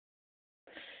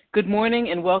Good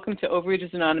morning and welcome to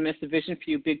Overeaters Anonymous, a Vision for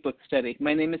You Big Book Study.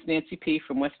 My name is Nancy P.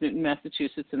 from West Newton,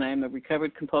 Massachusetts, and I am a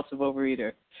recovered compulsive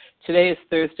overeater. Today is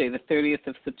Thursday, the 30th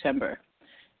of September.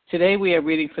 Today we are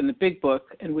reading from the Big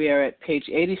Book, and we are at page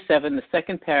 87, the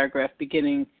second paragraph,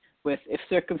 beginning with If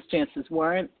Circumstances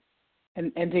Warrant,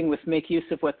 and ending with Make Use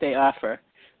of What They Offer,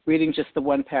 reading just the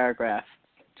one paragraph.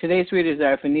 Today's readers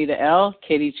are Vanita L.,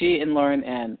 Katie G., and Lauren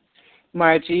N.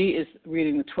 Mara G. is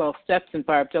reading the 12 Steps, and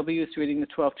Barb W. is reading the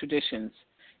 12 Traditions.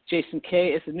 Jason K.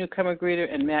 is the newcomer greeter,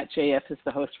 and Matt J.F. is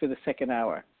the host for the second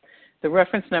hour. The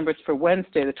reference numbers for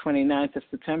Wednesday, the 29th of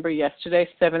September, yesterday,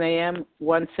 7 a.m.,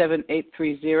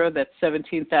 17830, that's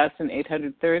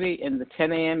 17,830, and the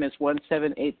 10 a.m. is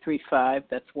 17835,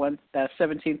 that's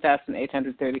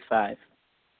 17,835.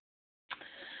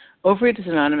 Overeaters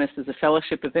Anonymous is a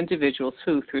fellowship of individuals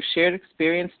who, through shared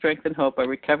experience, strength, and hope, are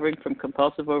recovering from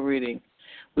compulsive overeating.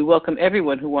 We welcome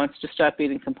everyone who wants to stop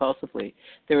eating compulsively.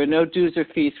 There are no dues or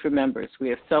fees for members.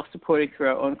 We are self-supporting through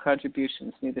our own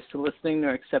contributions, neither soliciting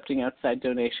nor accepting outside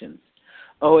donations.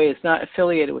 OA is not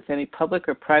affiliated with any public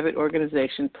or private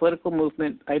organization, political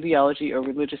movement, ideology, or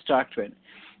religious doctrine.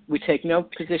 We take no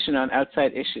position on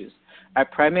outside issues. Our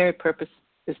primary purpose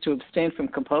is to abstain from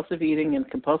compulsive eating and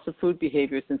compulsive food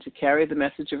behaviors and to carry the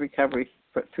message of recovery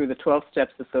through the 12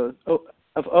 steps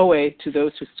of OA to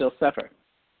those who still suffer.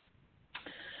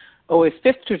 OA's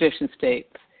fifth tradition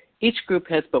states, each group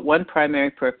has but one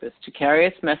primary purpose, to carry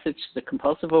its message to the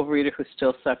compulsive overeater who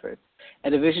still suffers.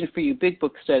 At a Vision for You Big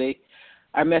Book Study,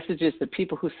 our message is that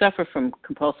people who suffer from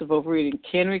compulsive overeating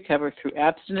can recover through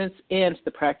abstinence and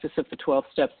the practice of the 12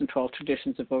 steps and 12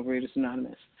 traditions of Overeaters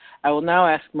Anonymous. I will now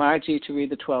ask Margie to read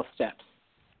the 12 steps.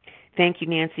 Thank you,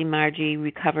 Nancy. Margie,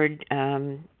 recovered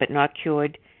but not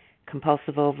cured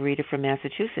compulsive overeater from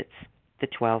Massachusetts. The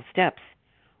 12 steps.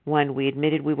 1, we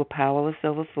admitted we were powerless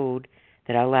over food,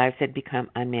 that our lives had become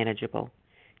unmanageable.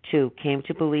 2, came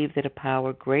to believe that a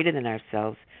power greater than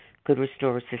ourselves could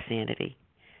restore us to sanity.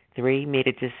 3, made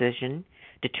a decision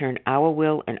to turn our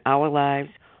will and our lives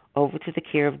over to the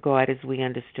care of God as we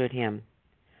understood Him.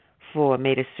 4,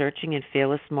 made a searching and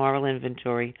fearless moral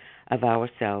inventory of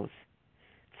ourselves.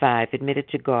 5, admitted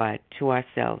to God, to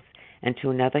ourselves, and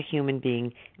to another human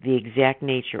being the exact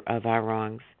nature of our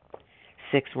wrongs.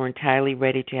 6, were entirely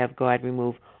ready to have God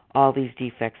remove all these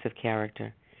defects of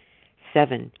character.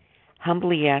 7,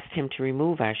 humbly asked Him to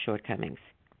remove our shortcomings.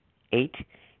 8,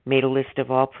 made a list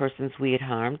of all persons we had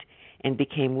harmed and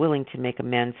became willing to make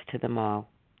amends to them all.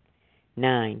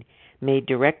 9, made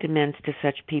direct amends to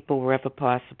such people wherever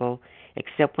possible,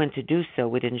 except when to do so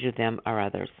would injure them or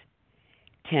others.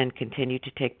 10, continued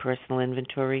to take personal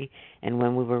inventory, and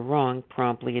when we were wrong,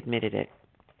 promptly admitted it.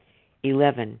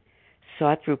 11,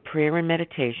 sought through prayer and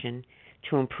meditation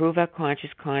to improve our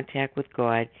conscious contact with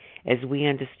God as we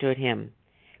understood Him,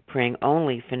 praying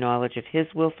only for knowledge of His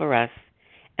will for us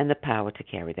and the power to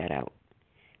carry that out.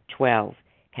 12,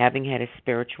 having had a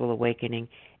spiritual awakening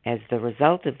as the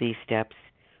result of these steps,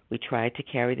 we tried to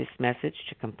carry this message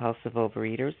to compulsive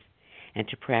overeaters and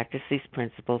to practice these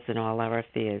principles in all our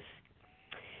affairs.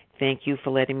 Thank you for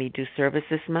letting me do service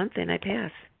this month, and I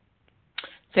pass.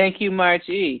 Thank you,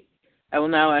 Margie. I will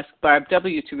now ask Barb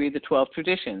W. to read the 12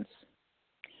 Traditions.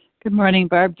 Good morning,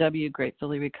 Barb W.,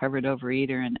 gratefully recovered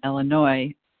overeater in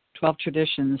Illinois. 12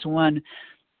 Traditions. 1,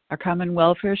 our common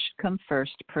welfare should come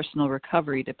first. Personal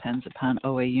recovery depends upon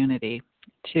OA unity.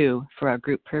 2, for our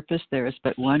group purpose, there is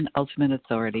but one ultimate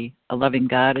authority, a loving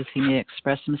God as He may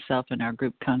express Himself in our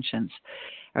group conscience.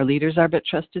 Our leaders are but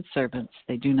trusted servants.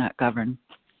 They do not govern.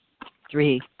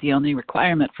 3, the only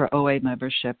requirement for OA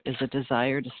membership is a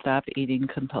desire to stop eating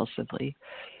compulsively.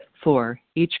 4,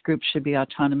 each group should be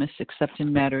autonomous except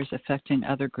in matters affecting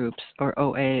other groups or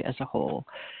OA as a whole.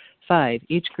 5,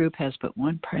 each group has but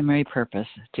one primary purpose,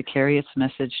 to carry its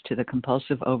message to the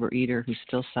compulsive overeater who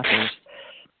still suffers.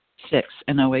 6,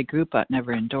 an OA group ought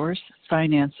never endorse,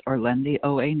 finance, or lend the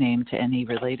OA name to any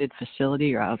related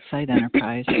facility or outside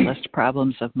enterprise, lest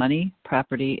problems of money,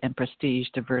 property, and prestige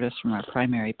divert us from our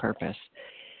primary purpose.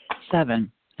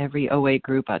 7, every OA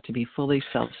group ought to be fully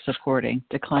self-supporting,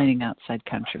 declining outside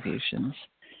contributions.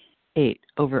 8,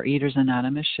 Overeaters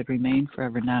Anonymous should remain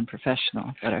forever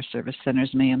non-professional, but our service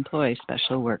centers may employ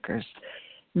special workers.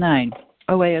 9,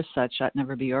 OA as such ought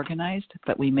never be organized,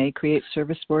 but we may create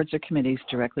service boards or committees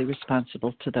directly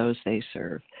responsible to those they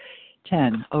serve.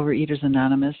 10, Overeaters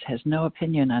Anonymous has no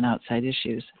opinion on outside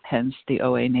issues, hence the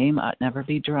OA name ought never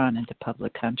be drawn into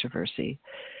public controversy.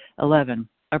 11,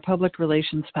 our public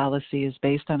relations policy is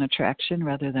based on attraction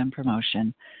rather than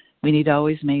promotion. We need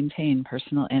always maintain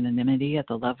personal anonymity at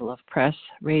the level of press,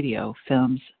 radio,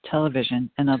 films,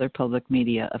 television, and other public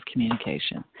media of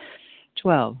communication.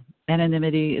 12.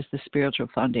 Anonymity is the spiritual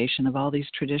foundation of all these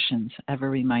traditions, ever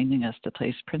reminding us to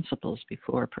place principles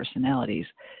before personalities.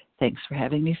 Thanks for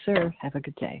having me, sir. Have a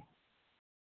good day.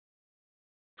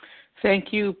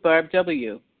 Thank you, Barb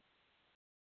W.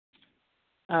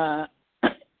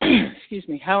 Excuse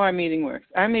me, how our meeting works.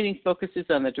 Our meeting focuses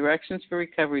on the directions for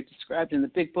recovery described in the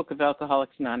Big Book of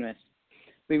Alcoholics Anonymous.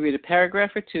 We read a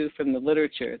paragraph or two from the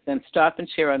literature, then stop and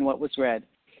share on what was read.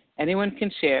 Anyone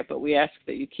can share, but we ask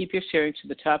that you keep your sharing to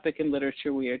the topic and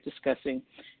literature we are discussing,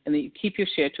 and that you keep your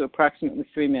share to approximately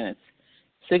 3 minutes.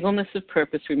 Singleness of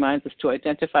purpose reminds us to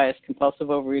identify as compulsive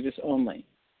overeaters only.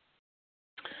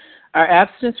 Our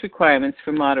abstinence requirement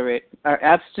for moderators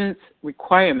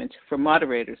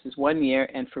is 1 year,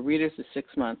 and for readers is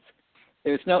 6 months.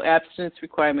 There is no abstinence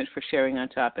requirement for sharing on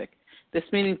topic. This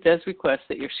meeting does request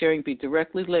that your sharing be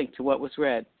directly linked to what was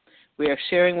read. We are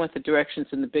sharing what the directions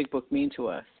in the Big Book mean to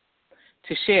us.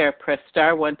 To share, press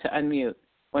star 1 to unmute.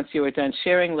 Once you are done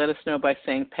sharing, let us know by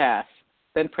saying pass.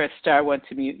 Then press star 1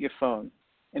 to mute your phone.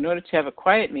 In order to have a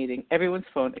quiet meeting, everyone's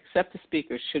phone except the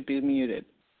speaker's should be muted.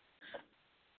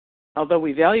 Although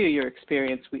we value your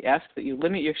experience, we ask that you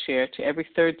limit your share to every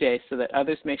third day so that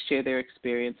others may share their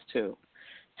experience too.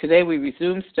 Today we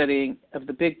resume studying of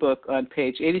the Big Book on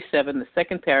page 87, the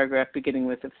second paragraph beginning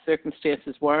with "If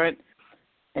circumstances warrant"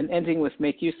 and ending with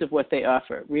 "Make use of what they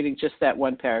offer," reading just that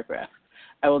one paragraph.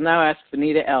 I will now ask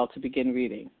Vanita L. to begin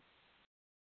reading.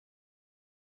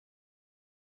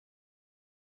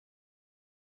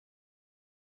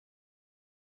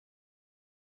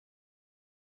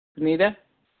 Vanita,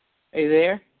 are you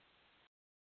there?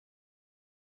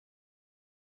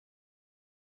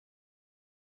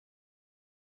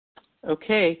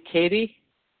 Okay, Katie?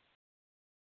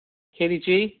 Katie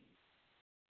G?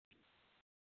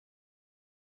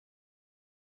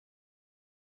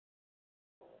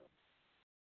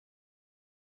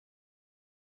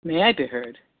 May I be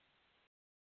heard?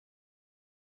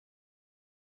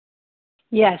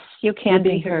 Yes, you can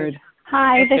be heard.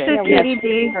 Hi, this is Katie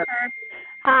G.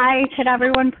 Hi, could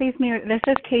everyone please mute? This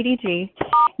is Katie G.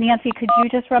 Nancy, could you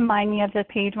just remind me of the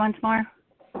page once more?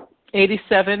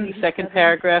 87, the second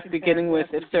paragraph beginning with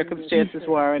 "If circumstances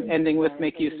warrant," ending with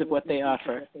 "Make use of what they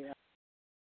offer."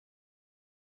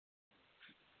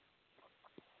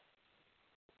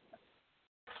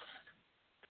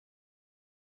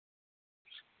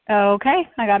 Okay,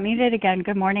 I got muted again.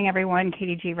 Good morning, everyone.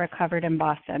 Katie G. recovered in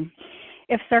Boston.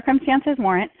 If circumstances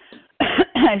warrant,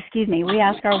 excuse me, we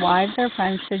ask our wives or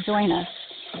friends to join us.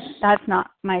 That's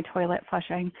not my toilet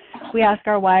flushing. We ask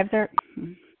our wives or...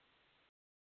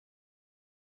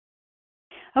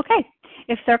 Okay,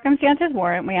 if circumstances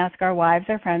warrant, we ask our wives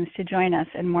or friends to join us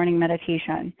in morning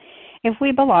meditation. If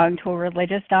we belong to a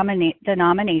religious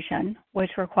denomination,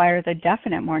 which requires a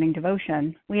definite morning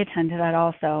devotion, we attend to that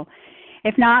also.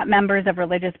 If not members of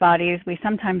religious bodies, we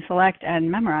sometimes select and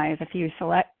memorize a few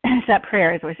set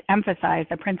prayers which emphasize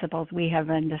the principles we have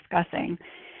been discussing.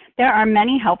 There are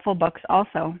many helpful books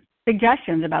also.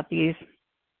 Suggestions about these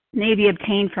may be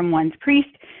obtained from one's priest,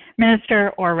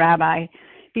 minister, or rabbi.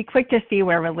 Be quick to see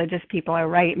where religious people are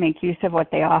right. Make use of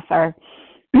what they offer.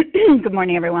 Good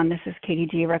morning, everyone. This is Katie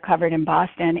G. recovered in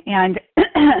Boston. And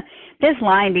this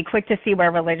line, be quick to see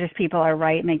where religious people are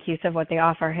right, make use of what they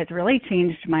offer, has really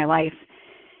changed my life.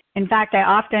 In fact, I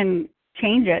often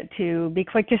change it to be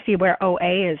quick to see where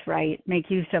OA is right, make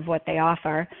use of what they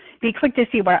offer. Be quick to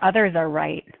see where others are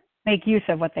right, make use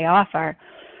of what they offer.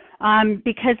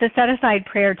 Because the set-aside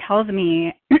prayer tells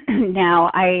me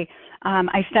now I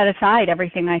set aside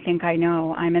everything I think I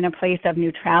know. I'm in a place of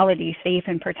neutrality, safe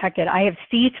and protected. I have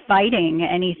ceased fighting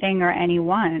anything or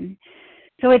anyone.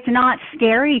 So it's not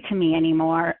scary to me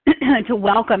anymore to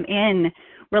welcome in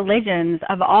religions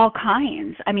of all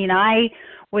kinds. I mean, I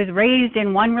was raised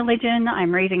in one religion.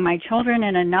 I'm raising my children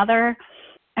in another.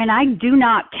 And I do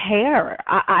not care.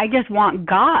 I just want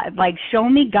God. Like, show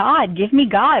me God. Give me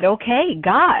God. Okay,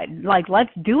 God. Like,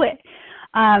 let's do it.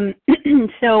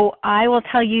 So I will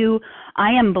tell you,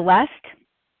 I am blessed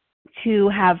to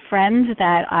have friends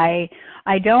that I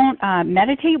don't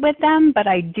meditate with them, but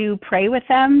I do pray with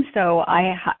them. So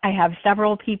I have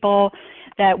several people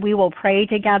that we will pray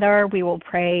together. We will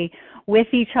pray with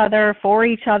each other,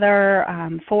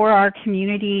 for our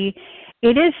community.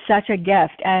 It is such a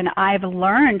gift, and I've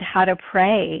learned how to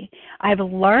pray. I've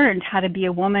learned how to be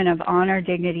a woman of honor,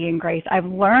 dignity, and grace. I've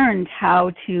learned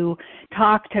how to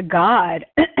talk to God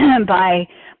by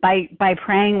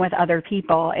praying with other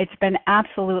people. It's been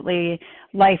absolutely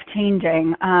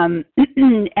life-changing, and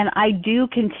I do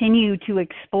continue to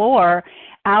explore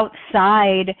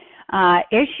outside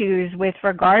issues with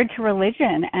regard to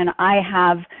religion, and I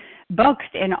have books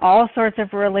in all sorts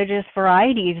of religious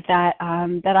varieties that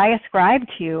that I ascribe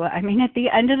to. I mean, at the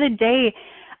end of the day,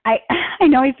 I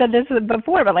know I said this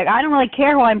before, but like I don't really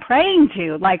care who I'm praying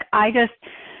to. Like I just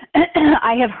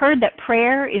I have heard that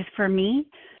prayer is for me,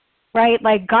 right?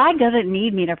 Like God doesn't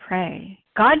need me to pray.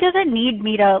 God doesn't need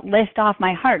me to list off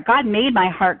my heart. God made my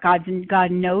heart. God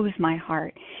knows my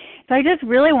heart. So I just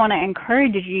really want to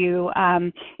encourage you,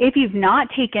 if you've not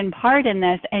taken part in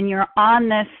this and you're on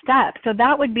this step. So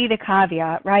that would be the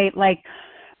caveat, right? Like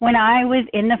when I was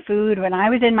in the food, when I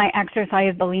was in my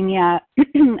exercise bulimia,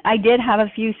 I did have a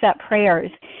few set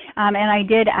prayers, and I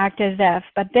did act as if.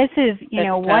 But this is,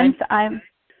 once I'm...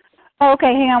 Oh,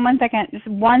 okay, hang on one second.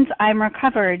 Once I'm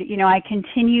recovered, I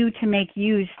continue to make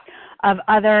use of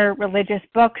other religious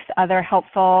books, other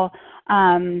helpful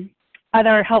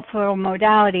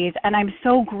modalities, and I'm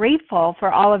so grateful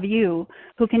for all of you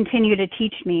who continue to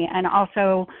teach me, and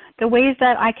also the ways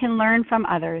that I can learn from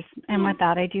others. And with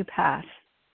that, I do pass.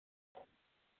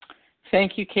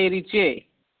 Thank you, Katie G.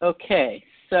 Okay,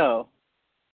 so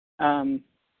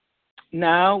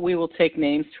now we will take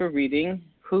names for reading.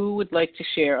 Who would like to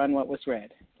share on what was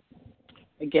read?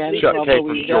 Again, although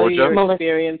we value your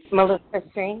experience. Melissa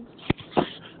C.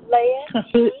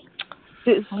 Leah.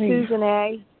 Susan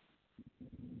A.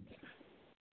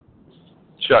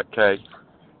 Chuck K.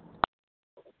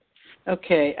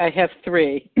 Okay, I have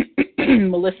three.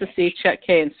 Melissa C., Chuck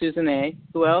K., and Susan A.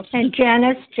 Who else? And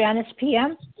Janice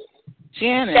PM.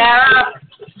 Janice.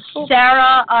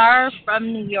 Sarah R.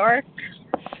 from New York.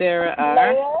 Sarah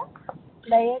R.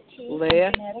 Leah T.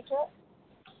 Leah. Connecticut.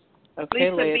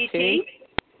 Okay, Lisa Leah B.T. T.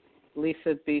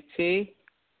 Lisa B.T.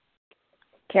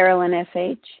 Carolyn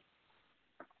S.H.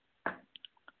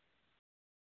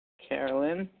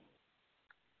 Carolyn.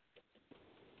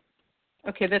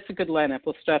 Okay, that's a good lineup.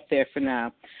 We'll stop there for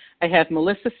now. I have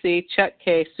Melissa C., Chuck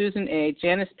K., Susan A.,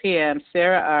 Janice P.M.,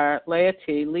 Sarah R., Leah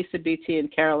T., Lisa B.T.,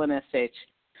 and Carolyn S.H.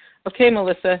 Okay,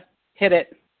 Melissa, hit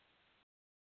it.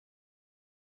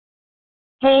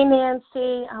 Hey,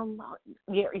 Nancy.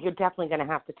 You're definitely going to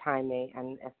have to time me,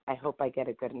 and I hope I get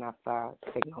a good enough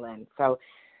signal in. So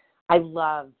I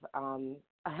love,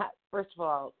 first of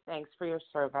all, thanks for your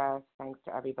service. Thanks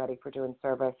to everybody for doing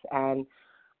service. And,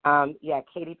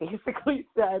 Katie basically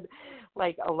said,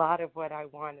 like, a lot of what I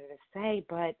wanted to say.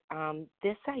 But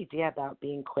this idea about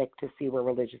being quick to see where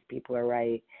religious people are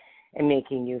right and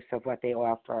making use of what they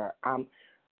offer,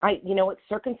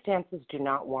 circumstances do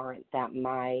not warrant that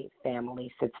my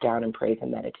family sits down and prays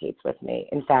and meditates with me.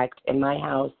 In fact, in my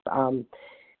house,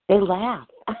 they laugh.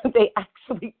 They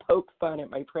actually poke fun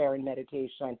at my prayer and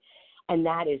meditation. And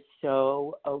that is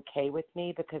so okay with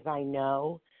me because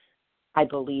I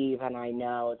believe and I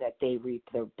know that they reap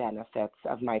the benefits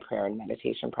of my prayer and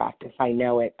meditation practice. I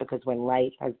know it because when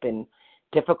life has been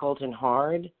difficult and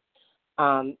hard,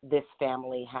 this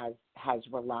family has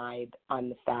relied on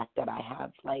the fact that I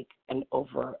have like an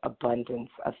overabundance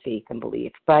of faith and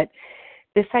belief. But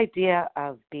this idea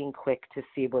of being quick to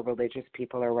see where religious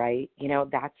people are right,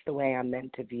 that's the way I'm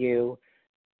meant to view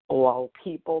all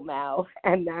people now.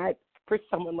 And that for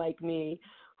someone like me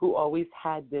who always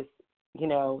had this,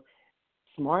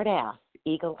 smart ass,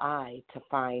 eagle eye to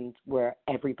find where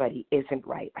everybody isn't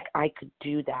right. Like I could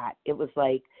do that. It was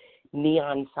like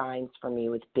neon signs for me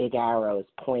with big arrows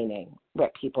pointing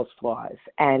at people's flaws.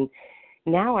 And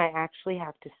now I actually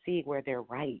have to see where they're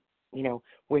right,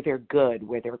 where they're good,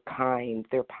 where they're kind,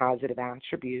 their positive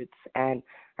attributes. And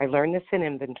I learned this in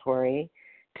inventory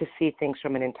to see things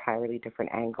from an entirely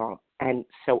different angle. And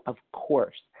so, of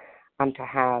course, I'm to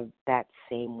have that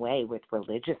same way with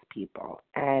religious people.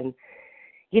 And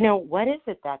what is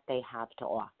it that they have to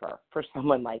offer for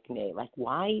someone like me? Like,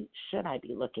 why should I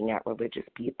be looking at religious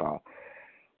people?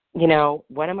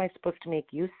 What am I supposed to make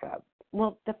use of?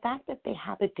 Well, the fact that they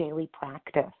have a daily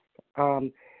practice,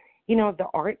 the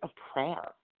art of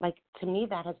prayer. Like, to me,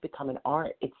 that has become an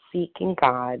art. It's seeking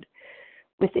God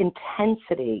with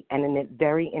intensity and in a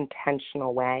very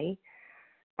intentional way.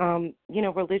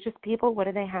 Religious people, what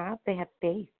do they have? They have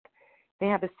faith. They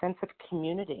have a sense of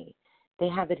community. They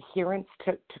have adherence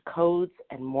to codes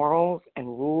and morals and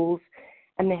rules,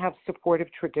 and they have supportive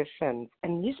traditions.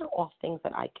 And these are all things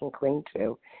that I can cling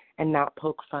to and not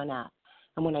poke fun at.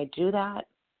 And when I do that,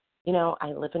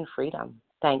 I live in freedom.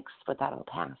 Thanks, but that'll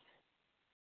pass.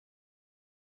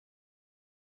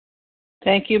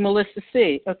 Thank you, Melissa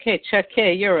C. Okay, Chuck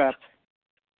K., you're up.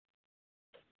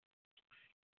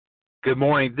 Good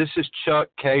morning. This is Chuck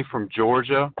K. from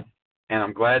Georgia, and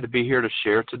I'm glad to be here to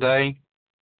share today.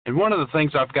 And one of the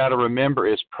things I've got to remember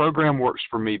is program works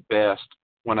for me best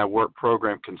when I work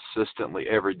program consistently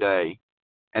every day.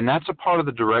 And that's a part of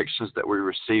the directions that we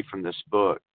receive from this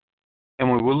book. And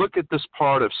when we look at this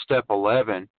part of step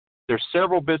 11, there's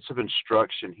several bits of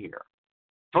instruction here.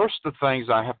 First, the things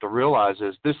I have to realize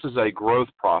is this is a growth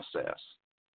process.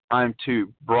 I'm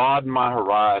to broaden my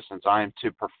horizons. I am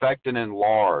to perfect and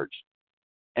enlarge.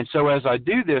 And so as I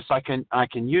do this, I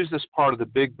can use this part of the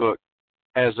big book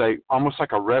as almost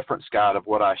like a reference guide of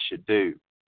what I should do.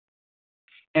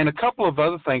 And a couple of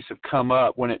other things have come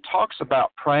up when it talks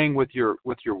about praying with your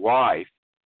wife.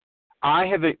 I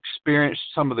have experienced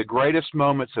some of the greatest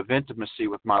moments of intimacy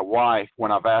with my wife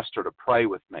when I've asked her to pray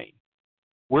with me.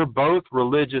 We're both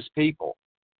religious people.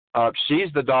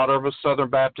 She's the daughter of a Southern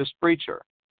Baptist preacher,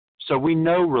 so we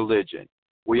know religion.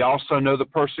 We also know the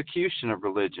persecution of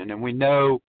religion, and we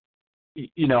know,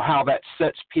 how that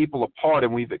sets people apart,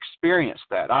 and we've experienced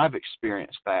that. I've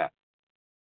experienced that.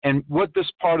 And what this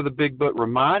part of the big book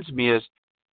reminds me is,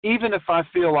 even if I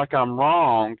feel like I'm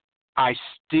wrong, I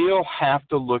still have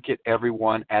to look at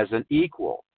everyone as an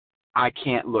equal. I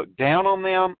can't look down on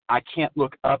them. I can't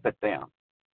look up at them.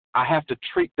 I have to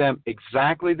treat them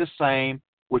exactly the same,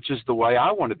 which is the way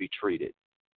I want to be treated.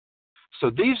 So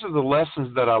these are the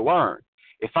lessons that I learned.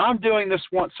 If I'm doing this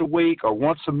once a week or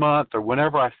once a month or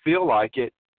whenever I feel like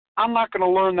it, I'm not going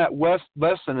to learn that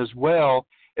lesson as well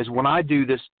as when I do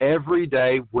this every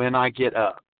day when I get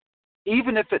up,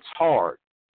 even if it's hard.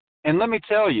 And let me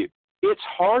tell you, it's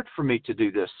hard for me to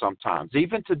do this sometimes,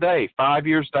 even today, 5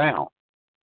 years down.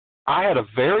 I had a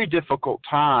very difficult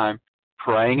time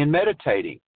praying and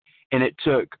meditating, and it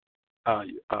took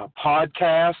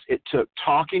podcasts, it took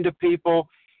talking to people,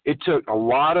 it took a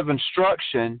lot of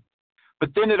instruction, but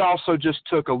then it also just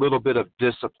took a little bit of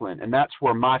discipline, and that's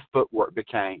where my footwork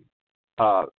became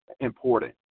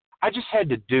important. I just had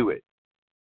to do it.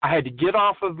 I had to get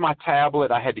off of my tablet.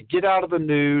 I had to get out of the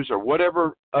news or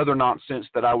whatever other nonsense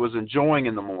that I was enjoying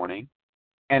in the morning,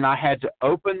 and I had to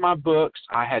open my books.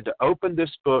 I had to open this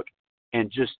book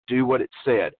and just do what it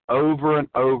said over and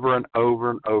over and over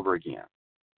and over again.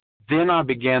 Then I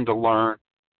began to learn.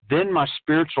 Then my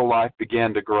spiritual life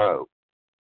began to grow.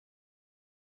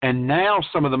 And now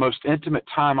some of the most intimate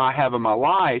time I have in my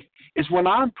life is when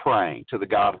I'm praying to the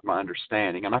God of my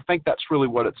understanding, and I think that's really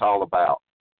what it's all about.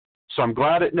 So I'm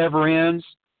glad it never ends.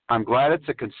 I'm glad it's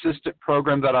a consistent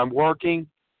program that I'm working,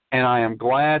 and I am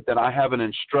glad that I have an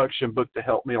instruction book to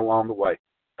help me along the way.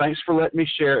 Thanks for letting me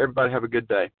share. Everybody have a good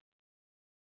day.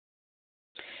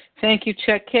 Thank you,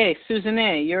 Chuck K. Susan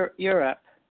A., you're up.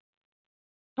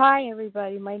 Hi,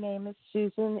 everybody. My name is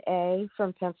Susan A.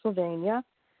 from Pennsylvania,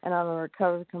 and I'm a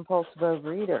recovered compulsive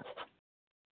overeater.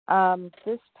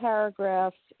 This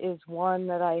paragraph is one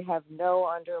that I have no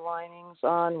underlinings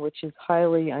on, which is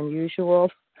highly unusual.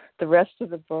 The rest of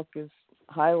the book is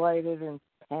highlighted and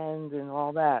penned and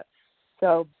all that.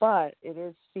 But it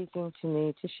is speaking to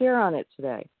me to share on it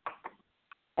today.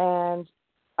 And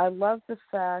I love the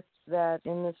fact that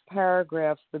in this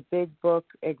paragraph, the big book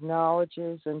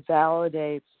acknowledges and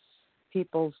validates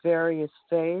people's various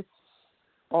faiths,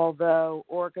 although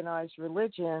organized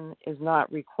religion is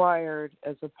not required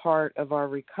as a part of our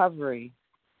recovery.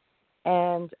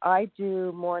 And I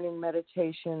do morning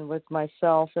meditation with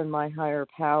myself and my higher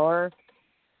power.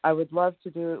 I would love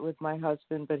to do it with my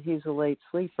husband, but he's a late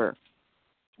sleeper,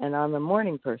 and I'm a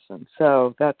morning person,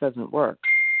 so that doesn't work.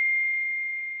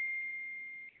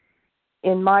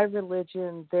 In my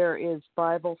religion, there is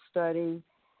Bible study,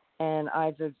 and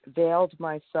I've availed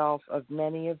myself of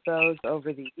many of those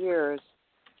over the years.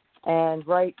 And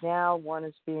right now, one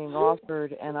is being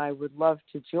offered, and I would love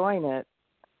to join it.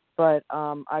 But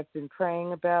I've been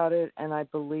praying about it, and I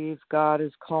believe God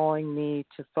is calling me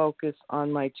to focus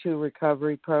on my 2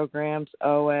 recovery programs,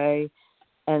 OA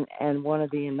and one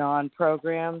of the Anon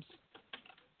programs.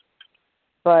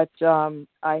 But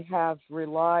I have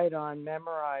relied on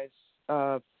memorized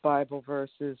Bible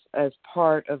verses as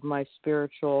part of my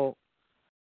spiritual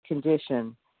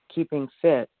condition, keeping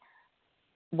fit.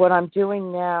 What I'm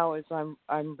doing now is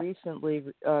I'm recently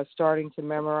starting to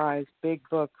memorize big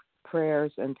book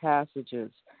prayers and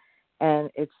passages, and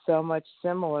it's so much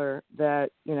similar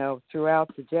that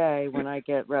throughout the day when I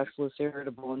get restless,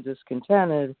 irritable, and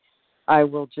discontented, I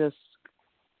will just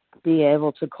be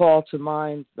able to call to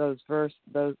mind those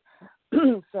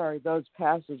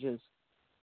passages.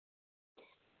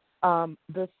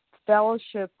 The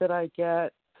fellowship that I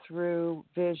get through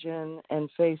vision and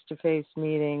face-to-face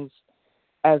meetings,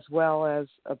 as well as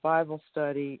a Bible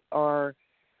study, are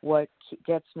what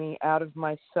gets me out of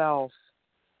myself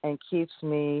and keeps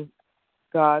me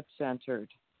God-centered.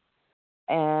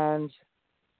 And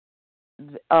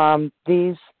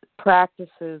these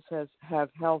practices have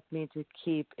helped me to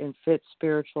keep in fit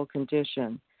spiritual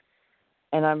condition.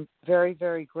 And I'm very,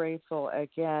 very grateful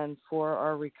again for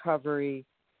our recovery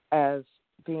as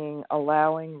being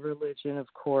allowing religion,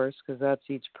 of course, because that's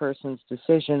each person's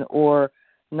decision, or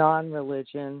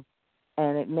non-religion.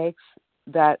 And it makes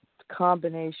that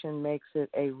combination makes it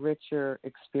a richer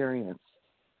experience.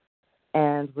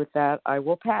 And with that, I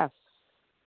will pass.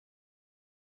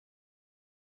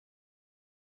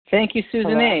 Thank you,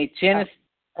 Susan A. Janice.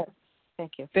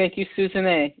 Thank you. Thank you, Susan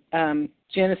A.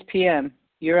 Janice PM,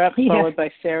 you're up, followed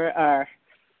by Sarah R.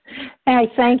 I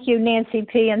thank you, Nancy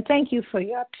P., and thank you for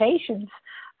your patience.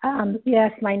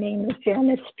 Yes, my name is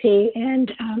Janice P.,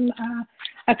 and I'm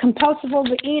a compulsive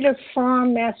overeater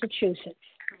from Massachusetts.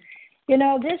 You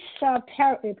know, this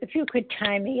if you could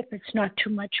time me, if it's not too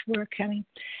much work, honey.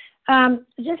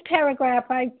 This paragraph,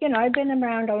 I've been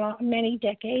around many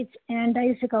decades, and I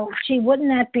used to go, gee, wouldn't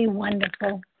that be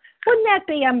wonderful? Wouldn't that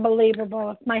be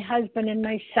unbelievable if my husband and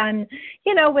my son,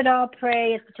 would all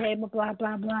pray at the table, blah,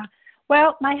 blah, blah.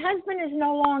 Well, my husband is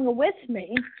no longer with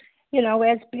me,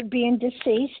 as being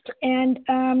deceased. And,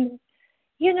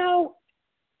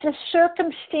 the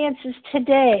circumstances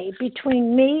today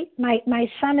between me,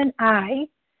 my son and I,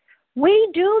 we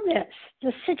do this.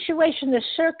 The situation, the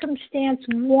circumstance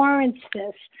warrants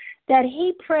this, that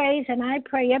he prays and I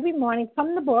pray every morning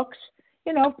from the books,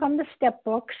 from the step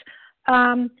books,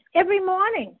 every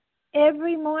morning. And,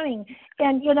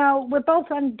 we're both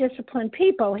undisciplined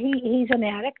people. He's an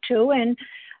addict too, and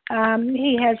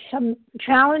he has some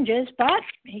challenges, but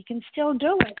he can still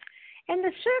do it. And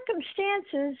the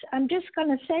circumstances, I'm just going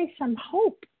to say some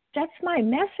hope. That's my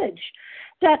message,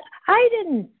 that I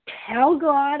didn't tell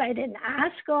God, I didn't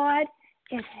ask God.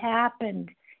 It happened.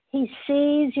 He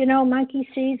sees, monkey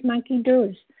sees, monkey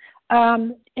does.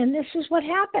 And this is what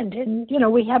happened. And,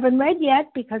 we haven't read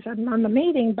yet because I'm on the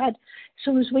meeting, but as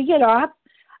soon as we get off,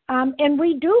 and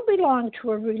we do belong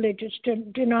to a religious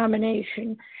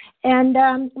denomination,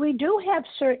 and we do have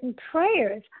certain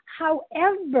prayers.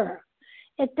 However,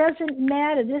 it doesn't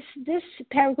matter. This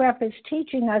paragraph is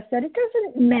teaching us that it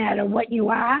doesn't matter what you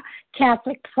are,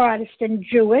 Catholic, Protestant,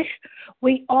 Jewish.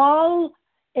 It's all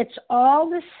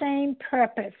the same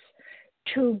purpose,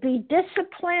 to be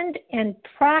disciplined and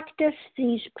practice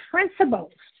these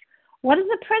principles. What are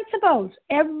the principles?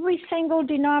 Every single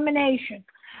denomination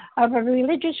of a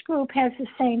religious group has the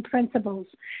same principles.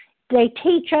 They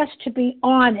teach us to be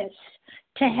honest,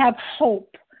 to have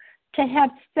hope, to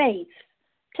have faith,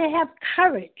 to have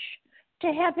courage,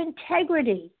 to have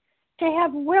integrity, to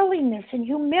have willingness and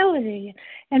humility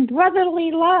and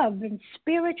brotherly love and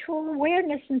spiritual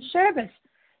awareness and service.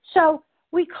 So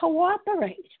we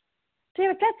cooperate.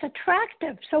 That's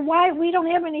attractive. So why we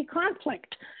don't have any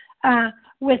conflict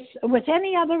with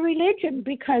any other religion,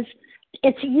 because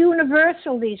it's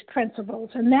universal, these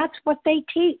principles, and that's what they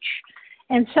teach.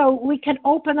 And so we can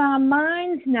open our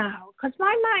minds now, because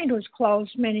my mind was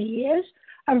closed many years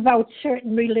about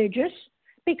certain religious,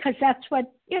 because that's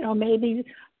what, maybe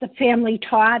the family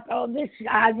taught, ours is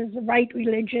the right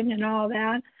religion and all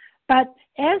that. But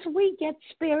as we get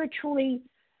spiritually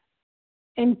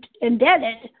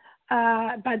indebted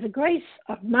by the grace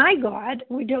of my God,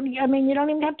 you don't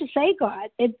even have to say God.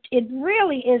 It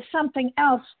really is something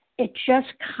else. It just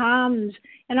comes.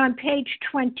 And on page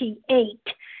 28,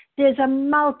 there's a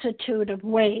multitude of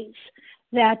ways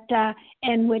that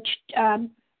in which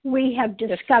we have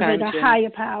discovered a higher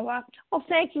power. Well,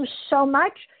 thank you so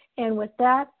much. And with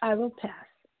that, I will pass.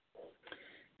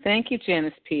 Thank you,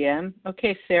 Janice PM.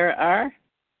 Okay, Sarah R.,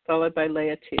 followed by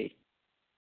Leah T.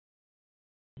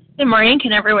 Good morning.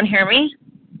 Can everyone hear me?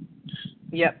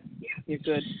 Yep, you're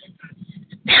good.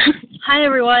 Hi,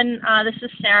 everyone. This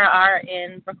is Sarah R.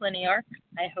 in Brooklyn, New York.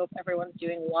 I hope everyone's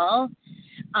doing well.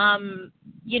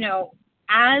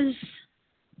 As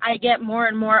I get more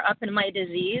and more up in my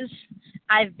disease,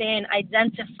 I've been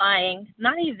identifying,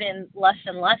 not even less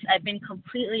and less, I've been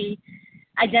completely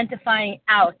identifying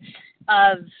out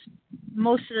of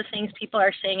most of the things people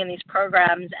are saying in these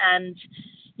programs. And,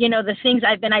 the things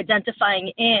I've been identifying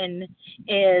in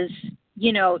is,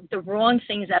 the wrong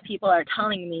things that people are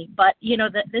telling me. But,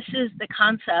 that this is the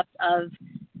concept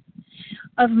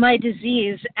of my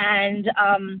disease. And,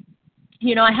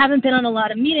 I haven't been on a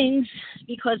lot of meetings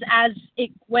because as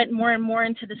it went more and more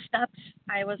into the steps,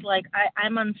 I was like,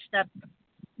 I'm on step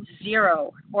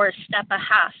 0 or step a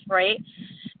half, right?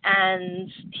 And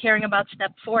hearing about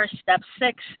step 4, step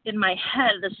 6, in my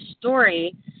head, the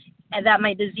story and that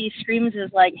my disease screams is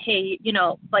like, hey,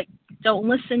 don't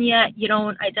listen yet, you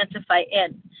don't identify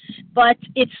in. But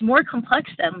it's more complex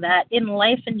than that. In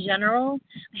life in general,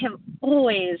 I have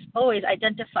always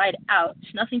identified out.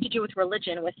 It's nothing to do with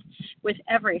religion, with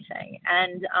everything.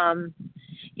 And,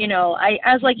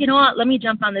 I was like, you know what, let me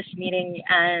jump on this meeting.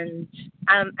 And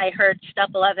I heard step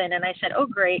 11 and I said, oh,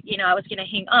 great. I was going to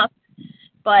hang up,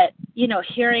 but,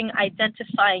 hearing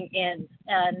identifying in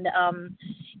and,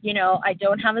 I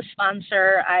don't have a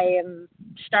sponsor. I am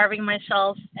starving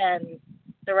myself and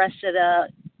the rest of the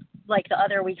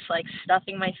other weeks,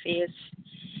 stuffing my face.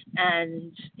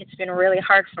 And it's been really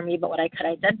hard for me. But what I could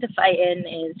identify in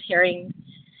is hearing,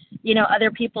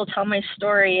 other people tell my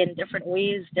story in different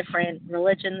ways, different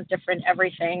religions, different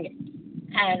everything.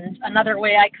 And another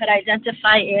way I could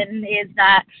identify in is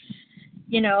that,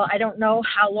 I don't know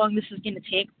how long this is going to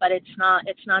take, but it's not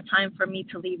time for me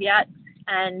to leave yet.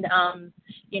 And,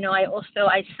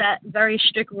 I set very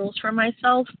strict rules for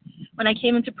myself. When I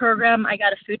came into program, I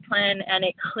got a food plan and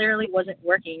it clearly wasn't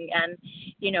working. And,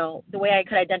 the way I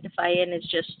could identify in is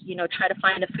just, try to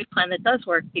find a food plan that does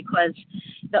work, because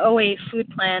the OA food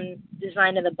plan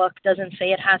designed in the book doesn't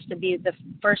say it has to be the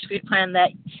first food plan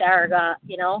that Sarah got,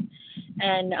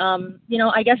 And,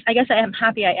 I guess I am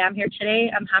happy I am here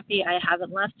today. I'm happy I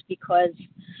haven't left because,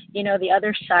 the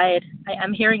other side,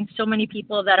 I'm hearing so many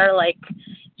people that are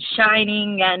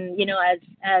shining and,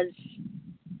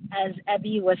 as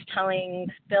Ebby was telling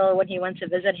Bill when he went to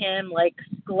visit him,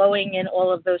 glowing in all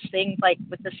of those things,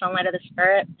 with the sunlight of the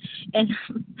spirit. And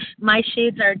my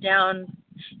shades are down,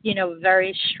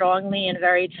 very strongly and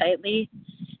very tightly.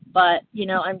 But,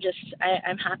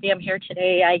 I'm happy I'm here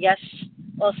today. I guess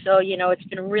also, it's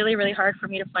been really, really hard for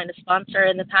me to find a sponsor.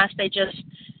 In the past, I just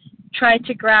tried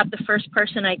to grab the first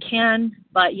person I can,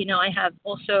 but, I have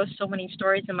also so many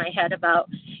stories in my head about,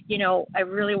 I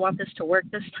really want this to work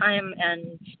this time.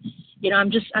 And,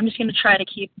 I'm just going to try to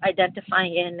keep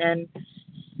identifying in and,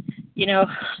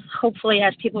 hopefully,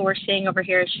 as people were saying over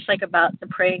here, it's just about the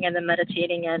praying and the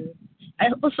meditating, and I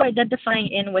also identifying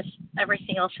in with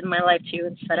everything else in my life too,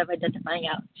 instead of identifying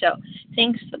out. So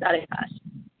thanks for that, I pass.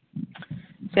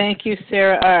 Thank you,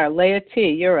 Sarah R. Leah T.,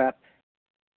 you're up.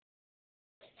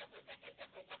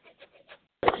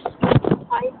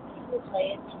 Hi, this is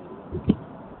Leah T.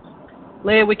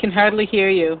 Leah, we can hardly hear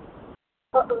you.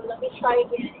 Uh-oh, let me try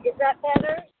again. Is that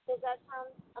better? Does that sound,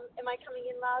 am I coming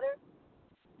in louder?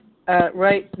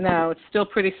 Right now, it's still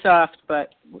pretty soft,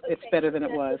 but it's better than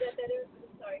it was. Is that better?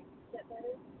 I'm sorry. Is that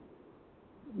better?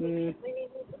 Mm. My name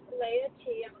is Leah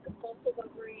T. I'm a compulsive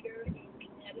overeater in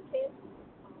Connecticut.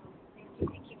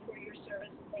 Thank you for your service,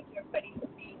 and thank you, everybody, for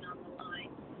being on the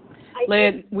line.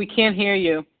 Leah, we can't hear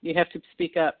you. You have to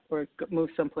speak up or move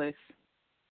someplace.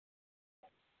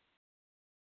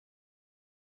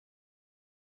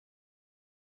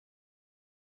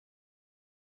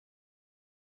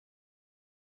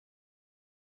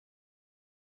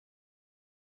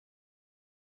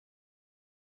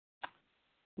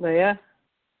 Leah?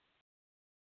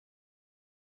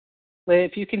 Leah,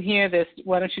 if you can hear this,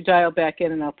 why don't you dial back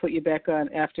in and I'll put you back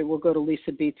on after. We'll go to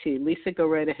Lisa BT. Lisa, go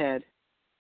right ahead.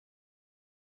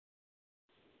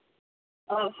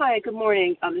 Hi, good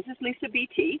morning. This is Lisa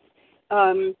BT.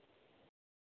 That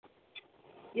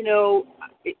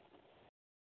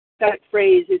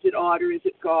phrase, is it odd or is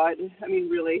it God? I mean,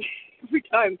 really, every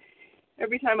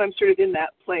time I'm sort of in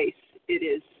that place, it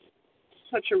is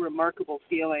such a remarkable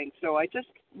feeling. So I just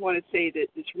want to say that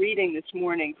this reading this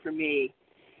morning for me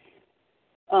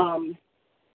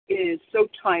is so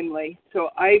timely. So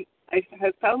I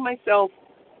have found myself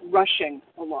rushing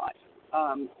a lot.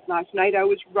 Last night I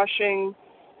was rushing.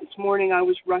 This morning I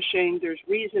was rushing. There's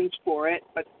reasons for it,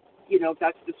 but,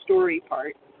 that's the story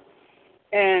part.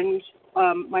 And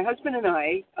my husband and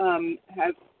I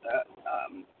have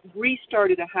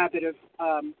restarted a habit of,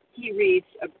 he reads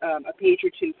a page or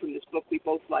two from this book we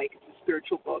both like. It's a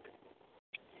spiritual book.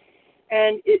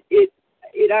 And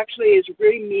it actually is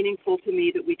really meaningful to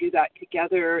me that we do that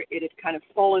together. It had kind of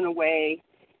fallen away.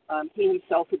 He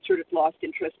himself had sort of lost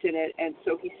interest in it, and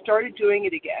so he started doing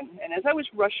it again. And as I was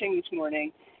rushing this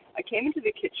morning, I came into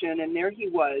the kitchen, and there he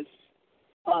was,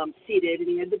 seated, and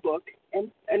he had the book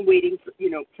and waiting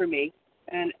for me.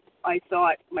 And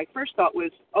my first thought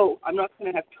was, oh, I'm not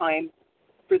going to have time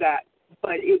for that.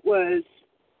 But it was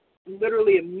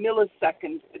literally a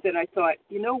millisecond that I thought,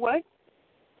 you know what?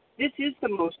 This is the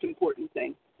most important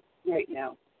thing right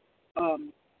now.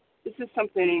 This is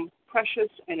something precious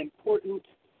and important.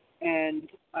 And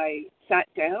I sat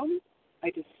down, I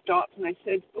just stopped and I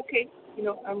said, okay,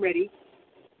 I'm ready.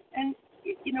 And,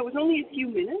 it was only a few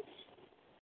minutes,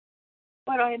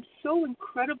 but I am so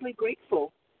incredibly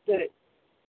grateful that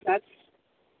that's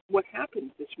what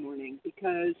happened this morning,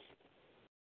 because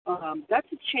that's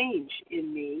a change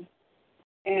in me.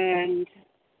 And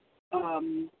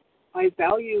I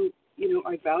value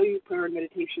prayer and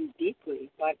meditation deeply,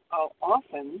 but I'll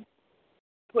often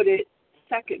put it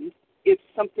second if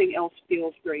something else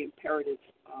feels very imperative,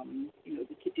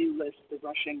 the to-do list, the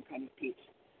rushing kind of piece.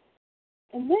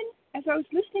 And then as I was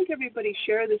listening to everybody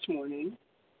share this morning,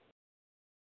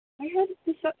 I had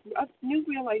this new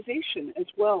realization as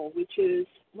well, which is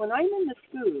when I'm in the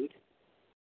food,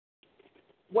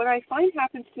 what I find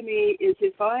happens to me is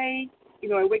if I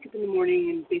wake up in the morning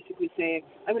and basically say,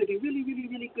 I'm going to be really, really,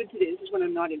 really good today. This is when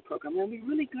I'm not in program. I'm going to be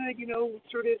really good,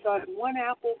 sort of one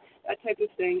apple, that type of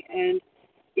thing. And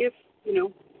if,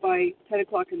 by 10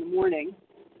 o'clock in the morning,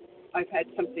 I've had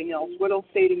something else, what I'll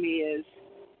say to me is,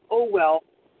 oh, well,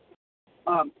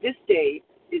 this day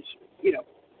is,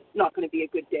 not going to be a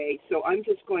good day. So I'm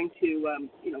just going to,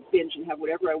 binge and have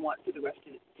whatever I want for the rest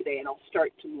of today, and I'll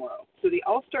start tomorrow. So the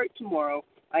I'll start tomorrow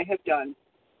I have done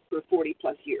for 40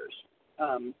 plus years.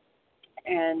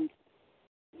 And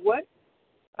what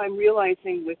I'm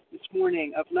realizing with this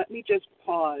morning of let me just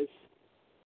pause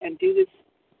and do this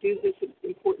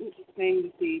important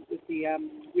thing with the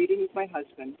reading with my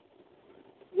husband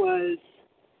was,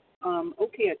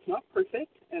 okay, it's not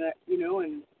perfect, and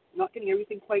and not getting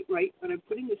everything quite right, but I'm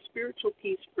putting the spiritual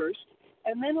piece first,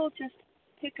 and then I'll just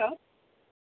pick up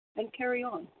and carry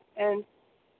on. And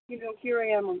here I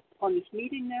am on this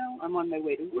meeting now. I'm on my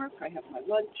way to work. I have my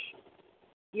lunch.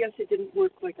 Yes, it didn't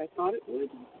work like I thought it would,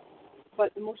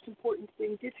 but the most important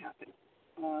thing did happen.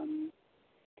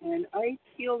 And I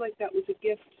feel like that was a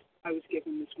gift I was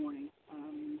given this morning.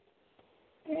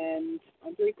 And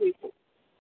I'm very grateful.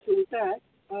 So with that,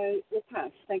 I will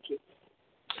pass. Thank you.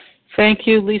 Thank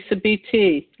you, Lisa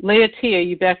B.T. Leah T., are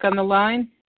you back on the line?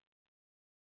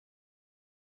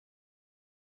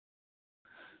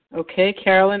 Okay,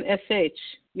 Carolyn S.H.,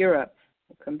 you're up.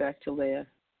 We'll come back to Leah.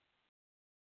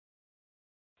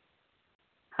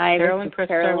 Hi, Carolyn, this is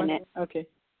Carolyn. Okay.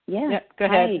 Yeah. Go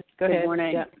ahead. Hi. Go ahead. Good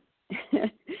morning. Yeah.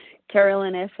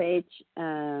 Carolyn S.H.,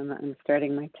 I'm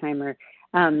starting my timer.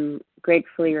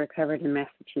 Gratefully recovered in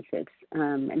Massachusetts.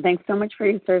 And thanks so much for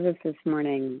your service this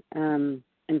morning,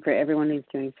 and for everyone who's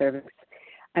doing service.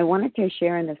 I wanted to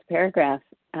share in this paragraph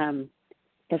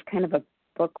as kind of a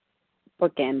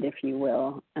bookend, if you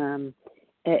will.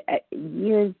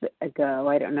 Years ago,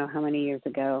 I don't know how many years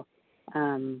ago,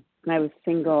 when I was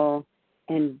single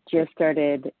and just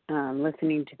started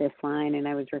listening to this line and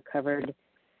I was recovered,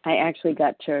 I actually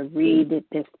got to read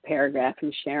this paragraph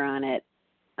and share on it.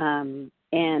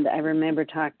 And I remember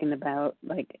talking about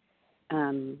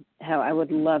how I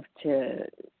would love to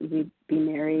be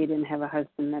married and have a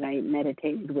husband that I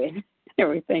meditated with and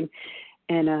everything.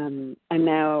 And I'm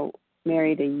now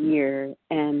married a year,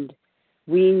 and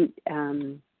we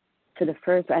for the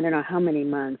first, I don't know how many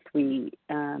months, we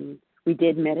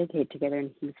did meditate together,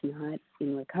 and he's not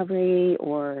in recovery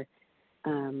or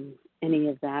any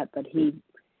of that, but he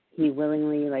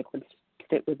willingly would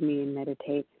sit with me and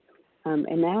meditate.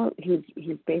 And now he's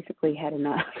basically had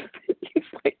enough. He's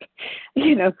like,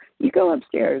 you go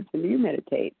upstairs and you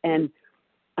meditate. And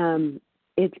I'm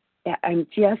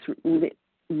just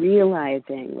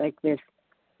realizing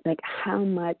how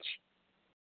much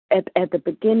at the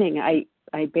beginning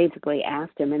I basically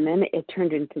asked him, and then it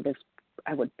turned into this,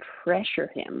 I would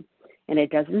pressure him. And it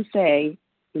doesn't say,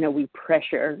 we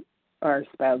pressure our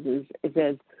spouses. It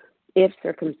says, if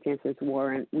circumstances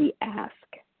warrant, we ask.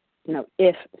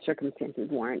 If circumstances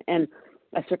warrant. And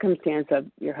a circumstance of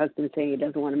your husband saying he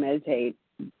doesn't want to meditate,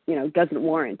 doesn't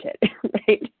warrant it,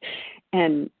 right?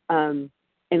 And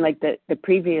the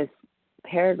previous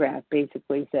paragraph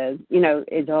basically says,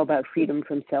 it's all about freedom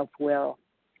from self-will.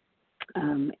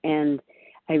 And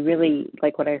I really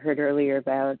like what I heard earlier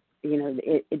about,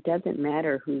 it doesn't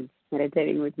matter who's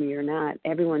meditating with me or not.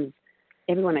 Everyone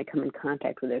I come in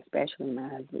contact with, especially my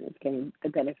husband, is getting the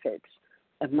benefits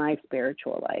of my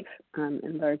spiritual life,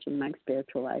 enlarging my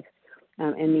spiritual life.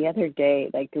 And the other day,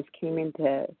 this came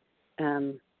into,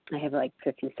 I have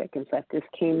 50 seconds left. This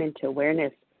came into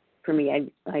awareness for me.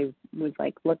 I was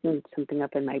looking something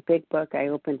up in my big book. I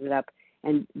opened it up,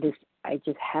 and I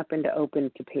just happened to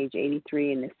open to page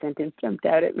 83, and this sentence jumped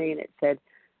out at me, and it said,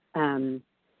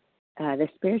 the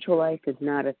spiritual life is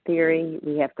not a theory.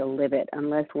 We have to live it.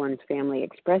 Unless one's family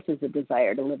expresses a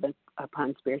desire to live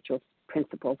upon spiritual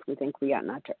principles, we think we ought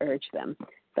not to urge them.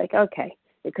 It's okay,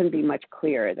 it couldn't be much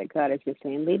clearer that God is just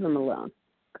saying, leave them alone.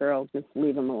 Girls, just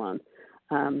leave them alone.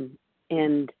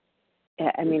 And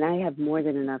I have more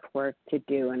than enough work to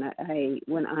do. And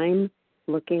when I'm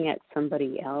looking at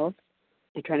somebody else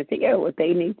and trying to figure out what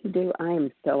they need to do, I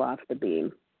am so off the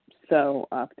beam.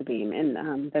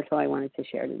 And that's all I wanted to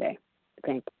share today.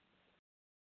 Thank you.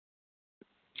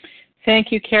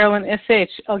 Thank you, Carolyn S.H.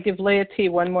 I'll give Leah T.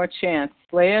 one more chance.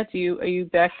 Leah, are you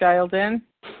back dialed in?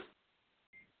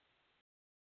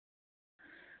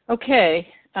 Okay,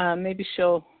 maybe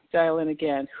she'll dial in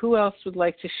again. Who else would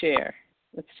like to share?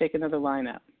 Let's take another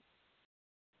lineup.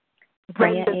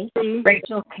 Freya H.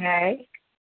 Rachel K.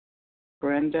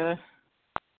 Brenda.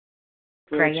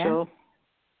 Freya. Rachel.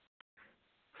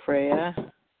 Freya.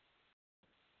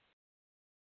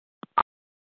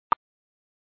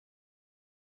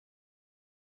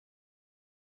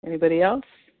 Anybody else?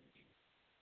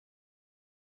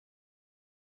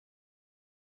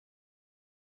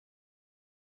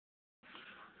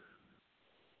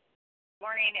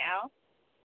 Maureen L.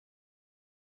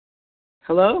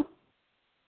 Hello?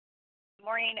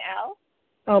 Maureen L.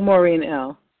 Oh, Maureen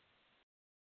L.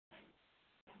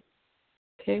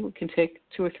 Okay, we can take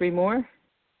 2 or 3 more.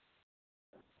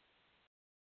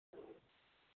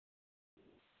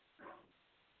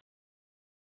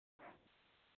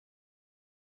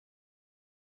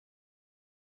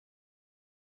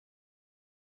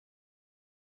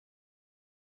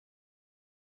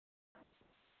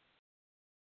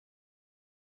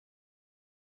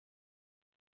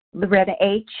 Loretta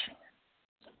H.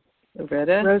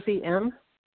 Loretta. Rosie M.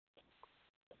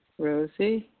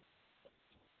 Rosie.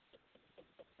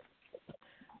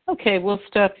 Okay, we'll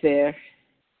stop there.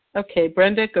 Okay,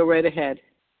 Brenda, go right ahead.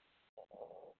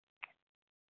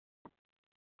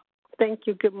 Thank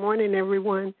you. Good morning,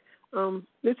 everyone. I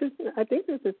think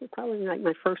this is probably like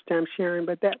my first time sharing,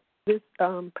 but this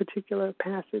particular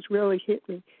passage really hit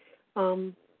me.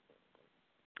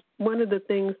 One of the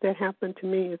things that happened to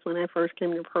me is when I first came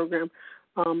to the program,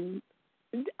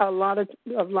 a lot of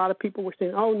people were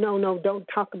saying, "Oh, no, don't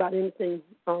talk about anything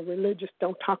religious.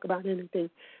 Don't talk about anything.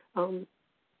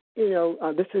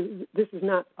 This is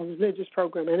not a religious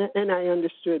program," and I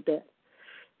understood that.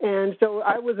 And so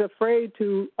I was afraid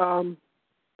to,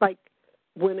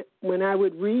 when I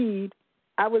would read,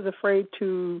 I was afraid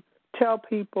to tell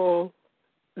people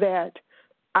that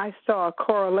I saw a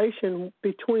correlation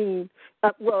between,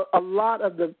 a lot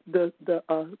of the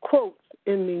quotes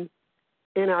in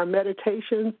our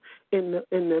meditations, in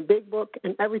the big book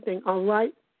and everything are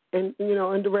right, and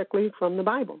indirectly from the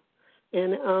Bible,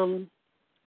 and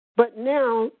but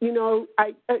now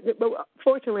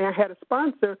fortunately I had a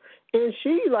sponsor, and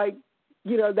she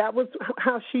that was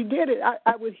how she did it.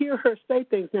 I would hear her say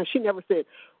things. Now she never said,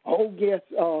 "Oh yes,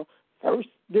 first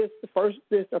this, first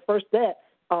this, or first that."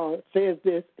 Says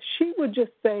this. She would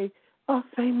just say, "A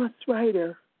famous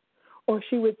writer," or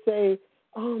she would say,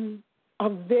 "A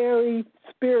very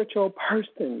spiritual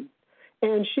person,"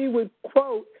 and she would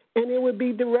quote, and it would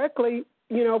be directly,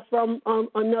 from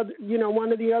another,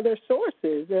 one of the other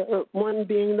sources, one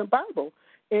being the Bible,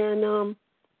 and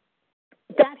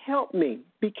that helped me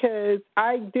because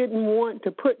I didn't want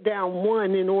to put down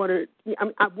one in order.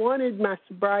 I wanted my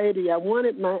sobriety, I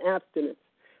wanted my abstinence.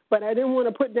 But I didn't want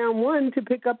to put down one to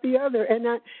pick up the other,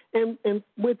 and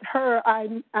with her, I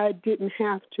didn't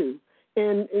have to,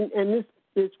 and this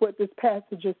is what this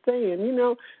passage is saying.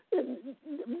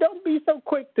 Don't be so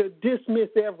quick to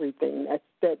dismiss everything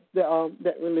that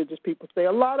religious people say.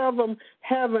 A lot of them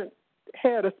haven't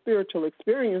had a spiritual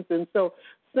experience, and so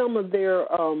some of their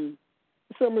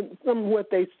some of what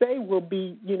they say will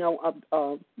be,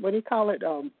 what do you call it?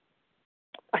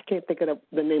 I can't think of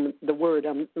the name of the word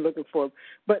I'm looking for,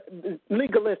 but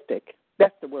legalistic,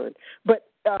 that's the word. But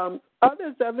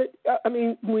others of it,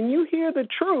 when you hear the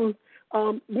truth,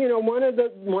 a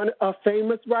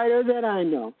famous writer that I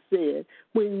know said,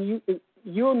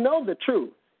 you'll know the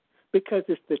truth because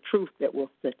it's the truth that will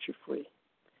set you free.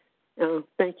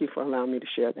 Thank you for allowing me to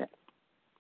share that.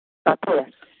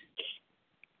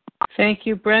 Thank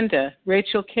you, Brenda.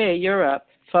 Rachel K., you're up,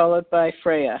 followed by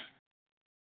Freya.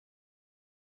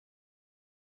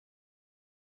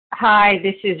 Hi,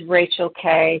 this is Rachel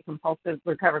K.,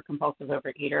 recovered compulsive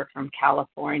overeater from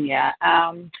California.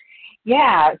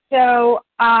 So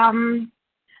I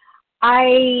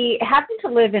happen to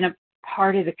live in a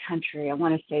part of the country, I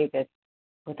want to say this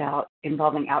without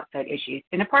involving outside issues,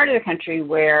 in a part of the country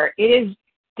where it is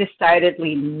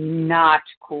decidedly not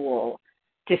cool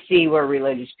to see where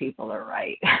religious people are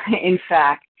right. In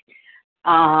fact,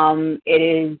 it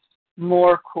is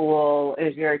more cool, it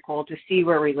is very cool to see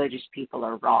where religious people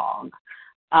are wrong.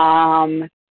 To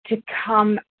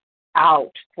come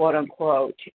out, quote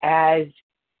unquote, as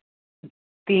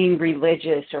being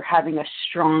religious or having a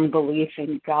strong belief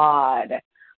in God,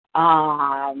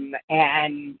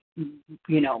 and,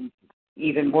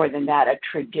 even more than that, a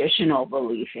traditional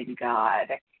belief in God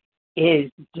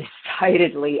is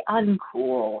decidedly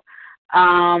uncool.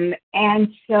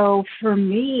 And so for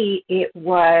me, it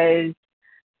was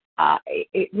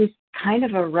kind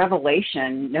of a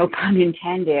revelation, no pun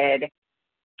intended,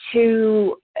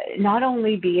 to not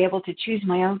only be able to choose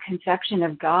my own conception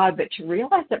of God, but to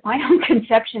realize that my own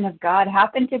conception of God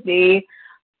happened to be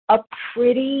a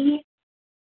pretty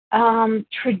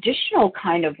traditional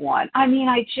kind of one. I mean,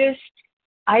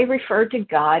 I refer to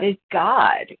God as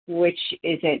God, which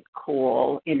isn't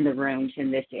cool in the rooms in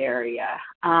this area.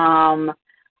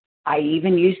 I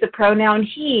even use the pronoun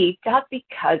he, not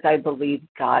because I believe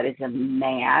God is a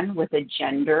man with a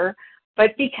gender,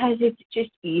 but because it's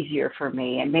just easier for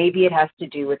me. And maybe it has to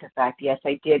do with the fact, yes,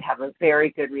 I did have a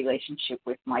very good relationship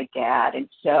with my dad. And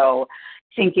so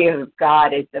thinking of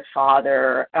God as the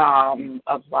Father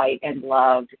of light and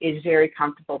love is very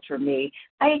comfortable for me.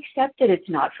 I accept that it's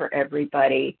not for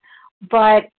everybody.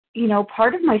 But, you know,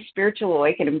 part of my spiritual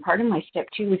awakening and part of my step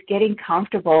 2 was getting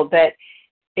comfortable that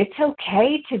it's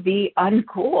okay to be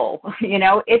uncool. You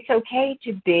know, it's okay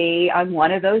to be, I'm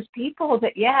one of those people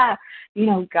that, yeah, you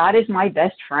know, God is my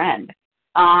best friend.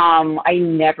 I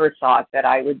never thought that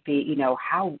I would be, you know,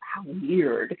 how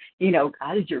weird, you know,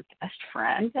 God is your best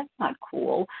friend. That's not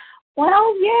cool.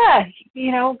 Well, yeah,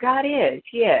 you know, God is,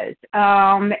 he is.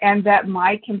 And that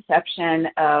my conception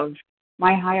of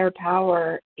my higher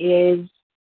power is,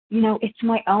 you know, it's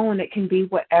my own. It can be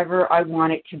whatever I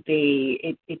want it to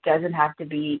be. It doesn't have to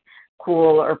be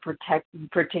cool or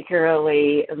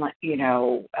particularly, you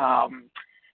know,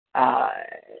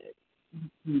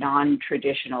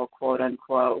 non-traditional, quote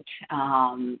unquote.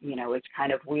 You know, it's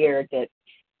kind of weird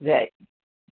that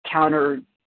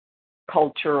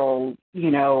counter-cultural,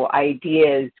 you know,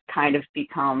 ideas kind of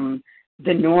become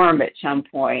the norm at some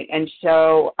point. And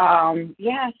so,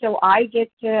 so I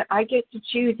get to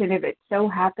choose. And if it so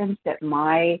happens that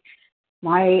my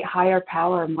higher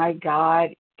power, my God,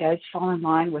 does fall in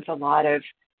line with a lot of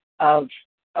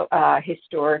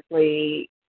historically,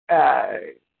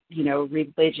 you know,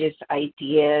 religious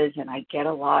ideas, and I get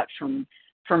a lot from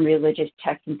religious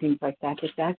texts and things like that,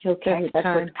 that's okay. That's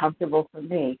what's comfortable for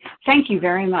me. Thank you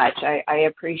very much. I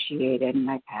appreciate it, and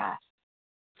I pass.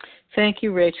 Thank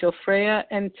you, Rachel. Freya,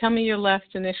 and tell me your last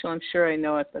initial. I'm sure I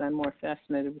know it, but I'm more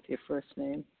fascinated with your first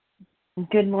name.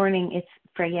 Good morning. It's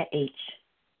Freya H.,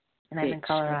 and I'm in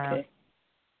Colorado. Okay.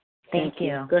 Thank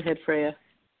you. Go ahead, Freya.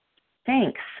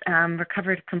 Thanks.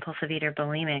 Recovered compulsive eater,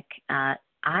 bulimic. I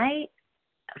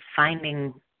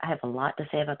have a lot to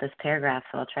say about this paragraph,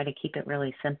 so I'll try to keep it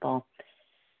really simple.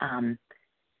 The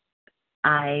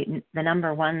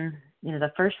number one, you know,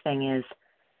 the first thing is,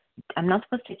 I'm not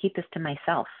supposed to keep this to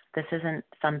myself. This isn't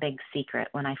some big secret.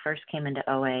 When I first came into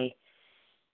OA,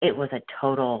 it was a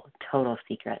total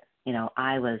secret. You know,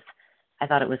 I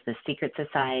thought it was the secret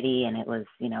society, and it was,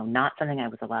 you know, not something I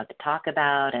was allowed to talk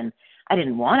about. And I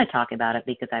didn't want to talk about it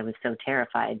because I was so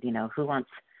terrified. You know, who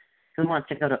wants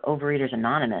to go to Overeaters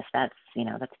Anonymous? That's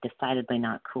decidedly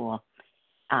not cool.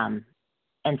 And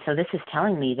so this is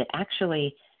telling me that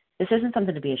actually this isn't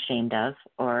something to be ashamed of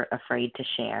or afraid to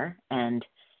share. And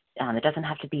it doesn't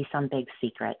have to be some big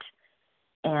secret.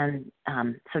 And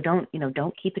so don't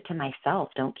keep it to myself.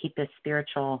 Don't keep this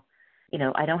spiritual, you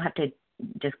know, I don't have to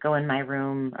just go in my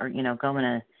room or, you know, go in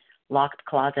a locked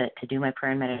closet to do my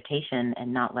prayer and meditation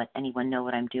and not let anyone know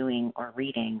what I'm doing or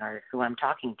reading or who I'm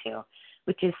talking to,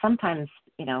 which is sometimes,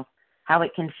 you know, how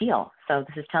it can feel. So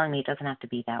this is telling me it doesn't have to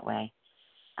be that way.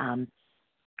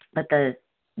 But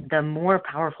the more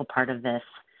powerful part of this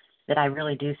that I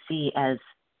really do see as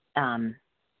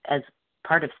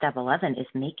part of step 11 is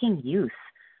making use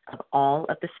of all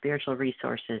of the spiritual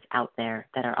resources out there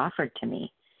that are offered to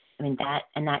me. I mean,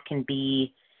 that can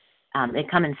be, they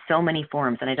come in so many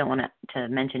forms, and I don't want to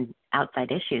mention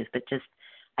outside issues, but just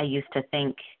I used to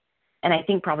think, and I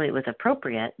think probably it was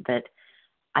appropriate that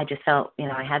I just felt, you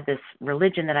know, I had this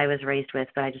religion that I was raised with,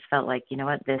 but I just felt like, you know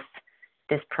what, this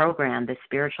program, this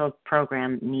spiritual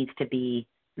program needs to be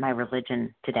my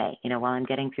religion today, you know, while I'm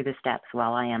getting through the steps,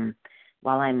 while I'm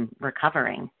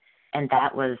recovering. And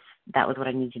that was what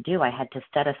I needed to do. I had to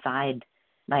set aside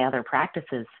my other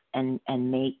practices and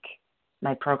make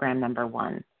my program number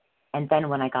one. And then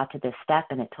when I got to this step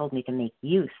and it told me to make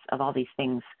use of all these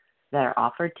things that are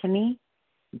offered to me,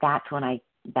 that's when I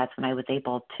was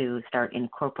able to start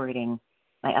incorporating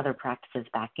my other practices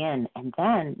back in, and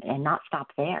not stop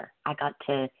there. I got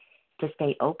to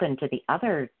stay open to the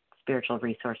other spiritual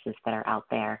resources that are out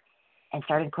there and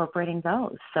start incorporating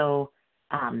those. So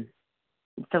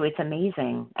it's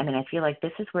amazing. I mean, I feel like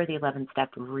this is where the 11th step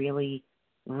really,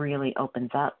 really opens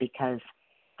up, because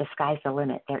the sky's the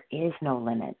limit. There is no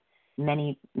limit.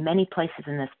 Many, many places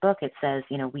in this book, it says,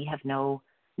 you know, we have no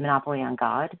monopoly on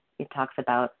God. It talks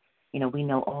about, you know, we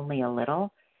know only a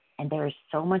little, and there is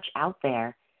so much out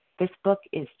there. This book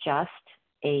is just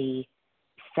a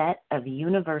set of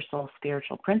universal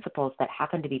spiritual principles that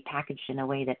happen to be packaged in a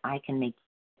way that I can make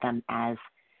them as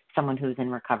someone who's in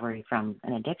recovery from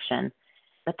an addiction.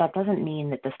 But that doesn't mean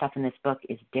that the stuff in this book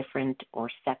is different or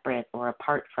separate or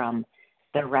apart from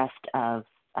the rest of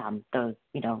the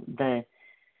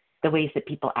ways that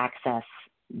people access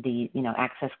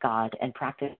God and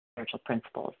practice spiritual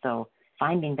principles. So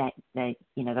finding that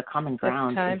the common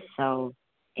ground is so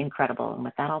incredible. And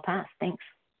with that, I'll pass. Thanks.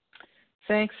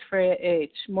 Thanks, Freya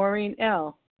H. Maureen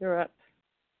L., you're up.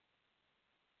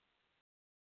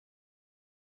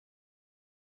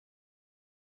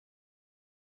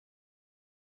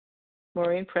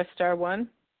 Maureen, press star 1.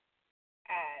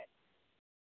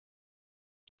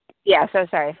 Yeah, so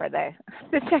sorry for the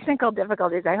technical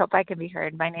difficulties. I hope I can be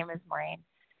heard. My name is Maureen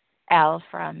L.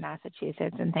 from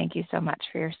Massachusetts, and thank you so much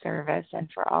for your service and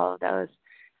for all of those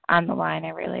on the line. I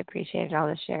really appreciated all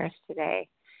the shares today.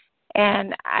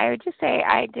 And I would just say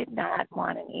I did not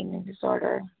want an eating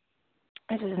disorder.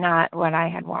 This is not what I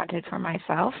had wanted for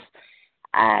myself,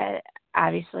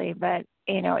 obviously, but,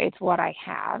 it's what I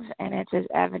have, and it's as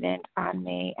evident on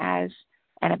me and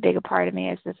a big a part of me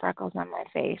as the freckles on my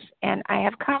face. And I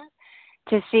have come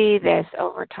to see this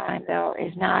over time, though,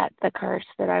 is not the curse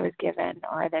that I was given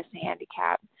or this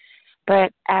handicap,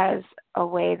 but as a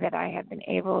way that I have been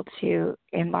able to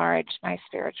enlarge my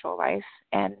spiritual life,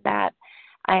 and that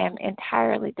I am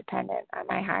entirely dependent on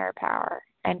my higher power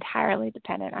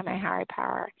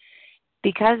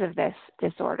because of this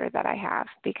disorder that I have,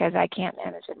 because I can't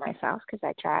manage it myself, because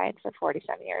I tried for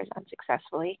 47 years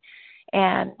unsuccessfully,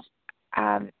 and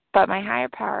but my higher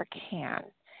power can.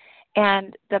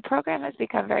 And the program has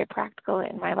become very practical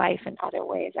in my life in other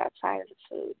ways outside of the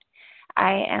food.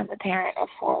 I am the parent of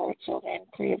 4 children,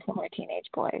 3 of whom are teenage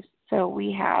boys. So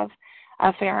we have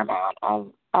a fair amount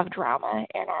of drama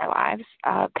in our lives,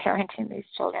 parenting these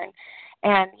children.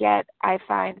 And yet I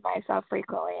find myself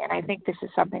frequently, and I think this is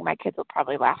something my kids will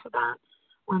probably laugh about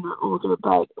when they're older,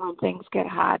 but when things get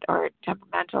hot or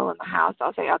temperamental in the house,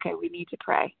 I'll say, okay, we need to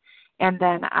pray. And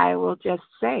then I will just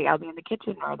say, I'll be in the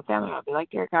kitchen or the family, I'll be like,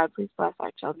 dear God, please bless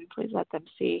our children. Please let them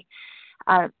see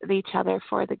each other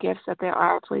for the gifts that there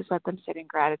are. Please let them sit in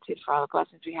gratitude for all the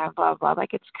blessings we have, blah, blah.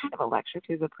 Like, it's kind of a lecture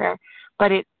through the prayer,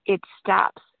 but it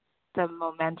stops the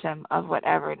momentum of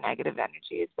whatever negative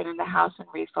energy has been in the house and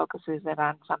refocuses it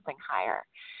on something higher.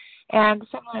 And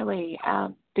similarly,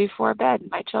 before bed,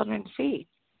 my children see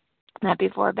that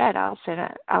before bed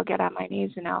I'll get on my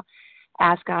knees and I'll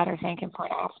ask God or thank Him for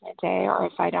an awesome day, or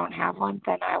if I don't have one,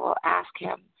 then I will ask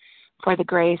Him for the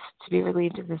grace to be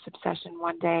relieved of this obsession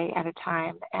one day at a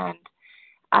time.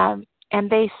 And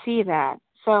they see that.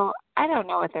 So I don't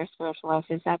know what their spiritual life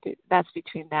is. That's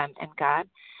between them and God.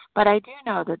 But I do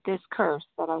know that this curse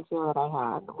that I feel that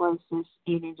I had was this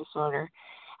eating disorder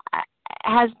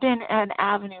has been an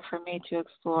avenue for me to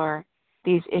explore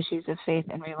these issues of faith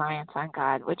and reliance on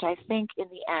God, which I think in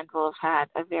the end will have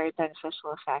had a very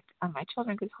beneficial effect on my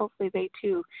children, because hopefully they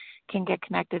too can get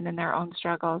connected in their own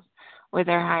struggles with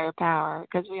their higher power,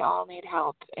 because we all need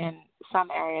help in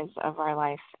some areas of our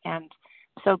life. And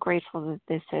I'm so grateful that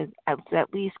this has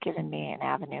at least given me an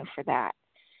avenue for that,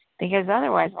 because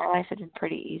otherwise my life has been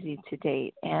pretty easy to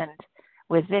date. And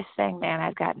with this thing, man,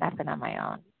 I've got nothing on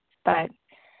my own. But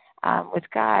with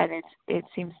God, it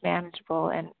seems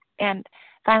manageable. And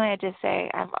finally, I just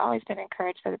say I've always been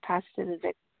encouraged by the passage of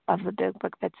the big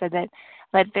book that said that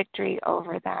let victory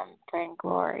over them bring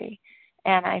glory.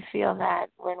 And I feel that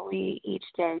when we each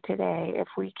day today, if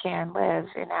we can live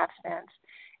in abstinence,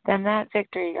 then that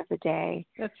victory of the day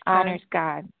honors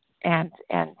God and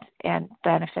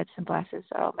benefits and blesses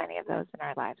so many of those in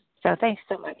our lives. So thanks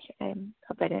so much. I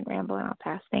hope I didn't ramble, and I'll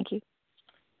pass. Thank you.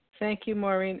 Thank you,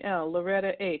 Maureen L.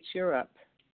 Loretta H., you're up,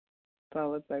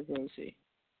 followed by Rosie.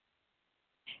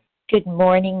 Good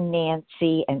morning,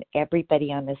 Nancy, and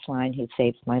everybody on this line who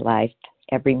saves my life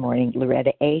every morning.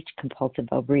 Loretta H., compulsive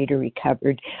overeater,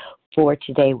 recovered for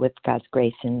today with God's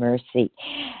grace and mercy.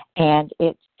 And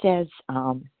it says,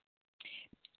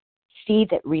 see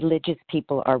that religious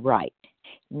people are right.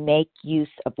 Make use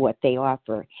of what they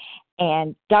offer.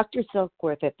 And Dr.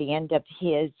 Silkworth, at the end of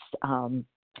his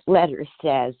letter,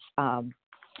 says,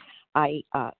 I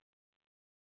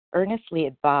earnestly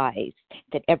advise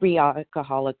that every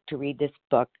alcoholic to read this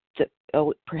book.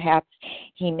 Perhaps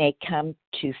he may come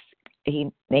to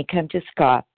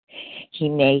scoff. He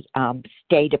may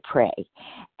stay to pray.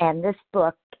 And this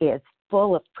book is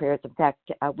full of prayers. In fact,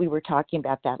 we were talking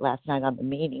about that last night on the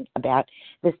meeting, about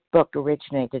this book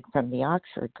originated from the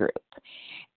Oxford group.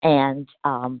 And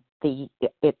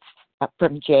it's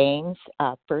from James,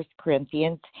 1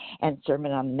 Corinthians, and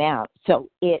Sermon on the Mount. So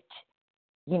it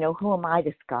who am I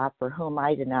to scoff, or who am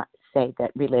I to not say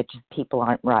that religious people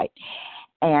aren't right?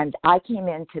 And I came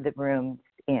into the room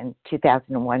in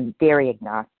 2001 very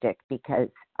agnostic because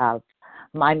of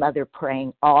my mother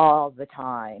praying all the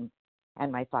time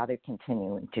and my father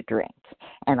continuing to drink.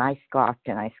 And I scoffed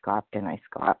and I scoffed and I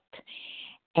scoffed.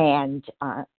 And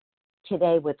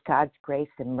today, with God's grace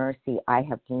and mercy, I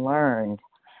have learned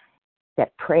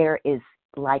that prayer is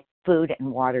like food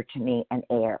and water to me and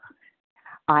air.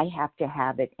 I have to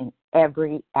have it in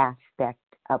every aspect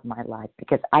of my life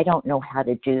because I don't know how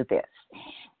to do this.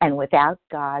 And without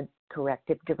God's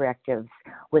corrective directives,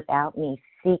 without me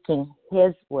seeking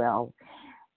His will,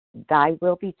 thy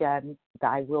will be done,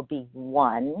 thy will be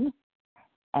won,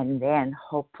 and then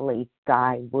hopefully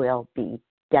thy will be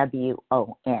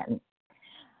WON,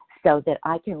 so that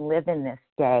I can live in this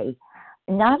day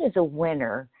not as a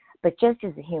winner, but just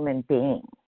as a human being.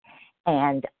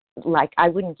 And like, I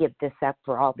wouldn't give this up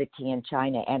for all the tea in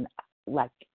China. And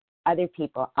like other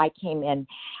people, I came in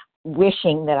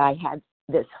wishing that I had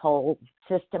this whole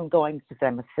system going because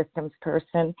I'm a systems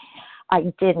person.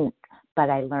 I didn't, but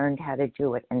I learned how to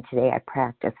do it, and today I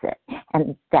practice it.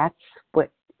 And that's what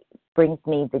brings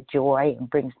me the joy and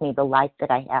brings me the life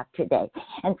that I have today.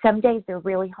 And some days they're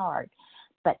really hard.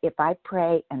 But if I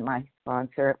pray and my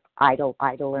sponsor, idle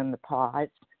in the pause,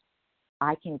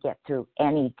 I can get through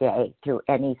any day, through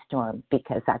any storm,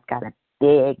 because I've got a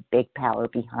big, big power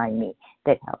behind me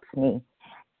that helps me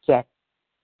get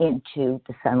into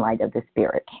the sunlight of the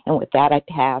Spirit. And with that, I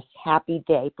pass. Happy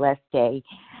day, blessed day,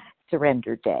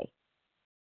 surrender day.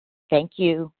 Thank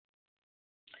you.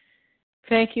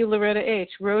 Thank you, Loretta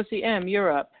H. Rosie M.,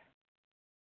 you're up.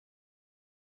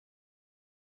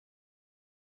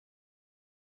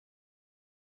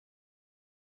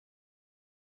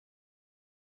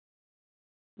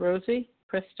 Rosie,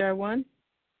 press star 1.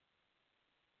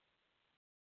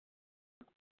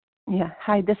 Yeah.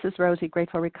 Hi, this is Rosie,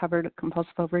 grateful, recovered,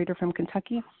 compulsive overeater from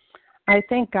Kentucky. I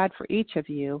thank God for each of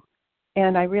you.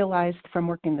 And I realized from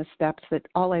working the steps that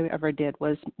all I ever did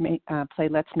was play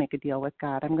Let's Make a Deal with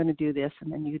God. I'm going to do this,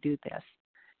 and then you do this.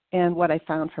 And what I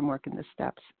found from working the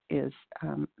steps is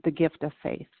the gift of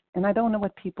faith. And I don't know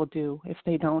what people do if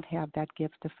they don't have that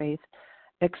gift of faith,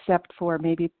 except for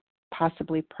maybe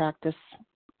possibly practice.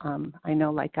 I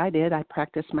know, like I did, I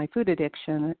practiced my food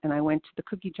addiction, and I went to the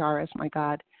cookie jar as my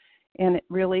God. And it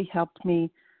really helped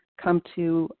me come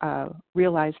to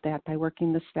realize that by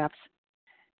working the steps.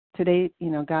 Today,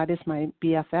 God is my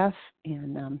BFF,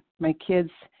 and my kids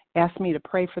ask me to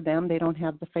pray for them. They don't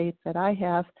have the faith that I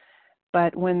have.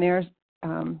 But when there's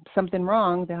something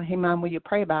wrong, they'll, hey, Mom, will you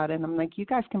pray about it? And I'm like, you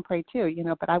guys can pray too,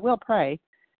 but I will pray.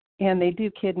 And they do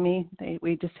kid me.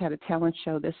 We just had a talent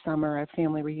show this summer, a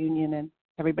family reunion, and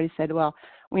everybody said, well,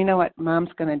 we know what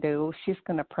Mom's going to do. She's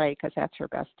going to pray because that's her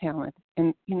best talent.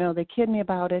 And, they kid me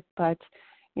about it, but,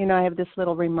 I have this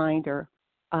little reminder,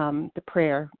 the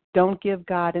prayer, don't give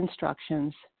God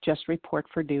instructions, just report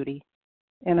for duty.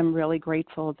 And I'm really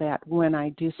grateful that when I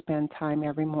do spend time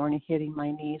every morning hitting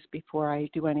my knees before I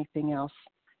do anything else,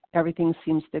 everything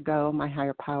seems to go my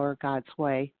higher power, God's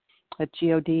way. That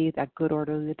GOD, that good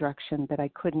orderly direction that I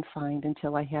couldn't find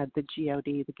until I had the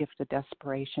GOD, the gift of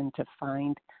desperation, to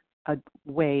find a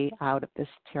way out of this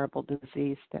terrible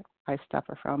disease that I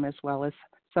suffer from, as well as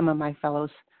some of my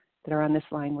fellows that are on this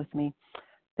line with me.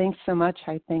 Thanks so much.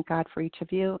 I thank God for each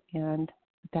of you, and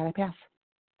with that I pass.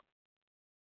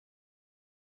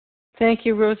 Thank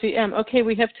you, Rosie M. Okay,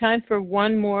 we have time for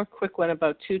one more quick one,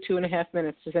 about 2.5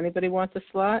 minutes. Does anybody want the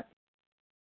slot?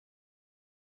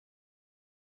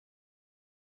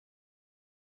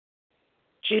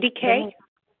 Judy K.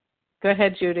 Go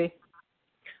ahead, Judy.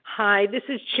 Hi, this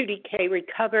is Judy K.,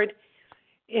 recovered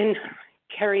in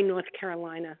Cary, North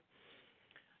Carolina.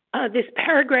 This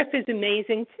paragraph is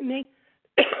amazing to me.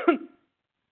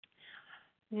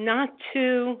 Not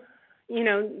to,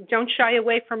 don't shy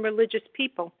away from religious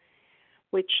people,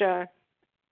 which as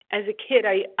a kid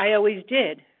I always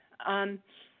did.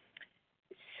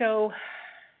 So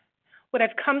what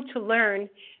I've come to learn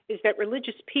is that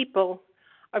religious people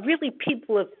are really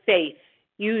people of faith,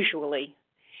 usually.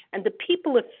 And the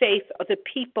people of faith are the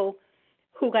people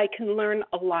who I can learn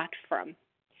a lot from.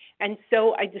 And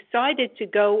so I decided to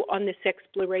go on this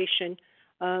exploration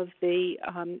of the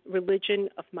religion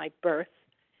of my birth.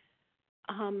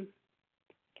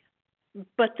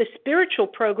 But the spiritual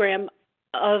program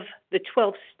of the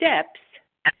 12 steps,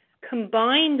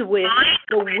 combined with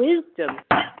the wisdom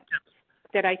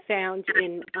that I found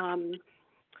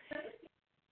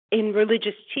in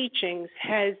religious teachings,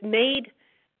 has made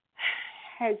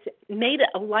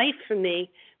a life for me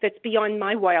that's beyond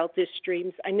my wildest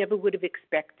dreams. I never would have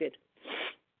expected.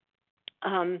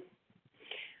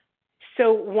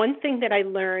 So one thing that I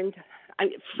learned,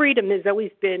 freedom has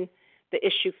always been the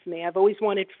issue for me. I've always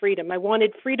wanted freedom. I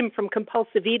wanted freedom from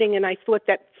compulsive eating, and I thought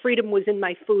that freedom was in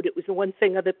my food. It was the one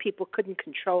thing other people couldn't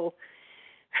control.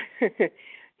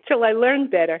 Till I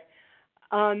learned better.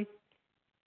 And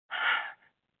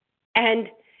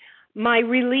my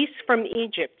release from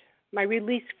Egypt,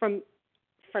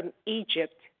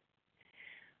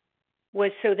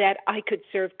 was so that I could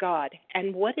serve God.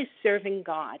 And what is serving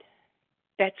God?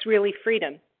 That's really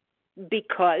freedom.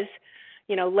 Because,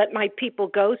 let my people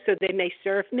go so they may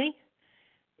serve me.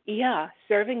 Yeah,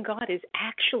 serving God is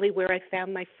actually where I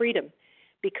found my freedom.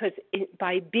 Because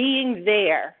by being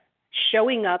there,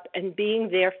 showing up and being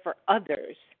there for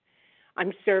others,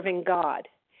 I'm serving God.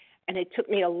 And it took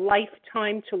me a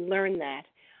lifetime to learn that.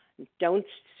 Don't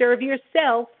serve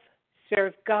yourself,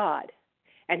 serve God.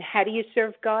 And how do you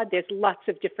serve God? There's lots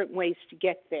of different ways to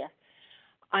get there.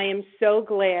 I am so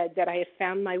glad that I have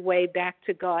found my way back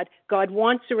to God. God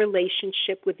wants a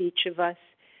relationship with each of us.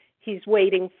 He's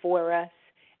waiting for us.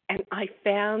 And I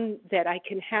found that I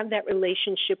can have that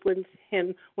relationship with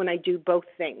Him when I do both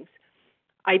things.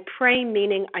 I pray,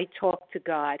 meaning I talk to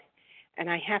God. And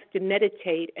I have to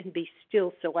meditate and be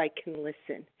still so I can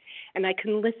listen. And I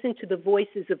can listen to the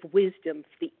voices of wisdom,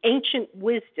 the ancient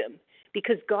wisdom,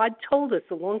 because God told us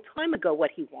a long time ago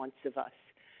what He wants of us.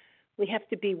 We have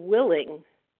to be willing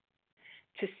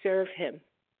to serve Him.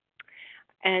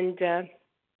 And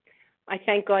I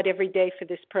thank God every day for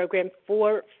this program,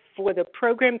 for the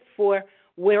program, for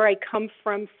where I come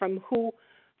from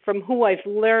who I've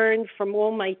learned, from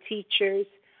all my teachers.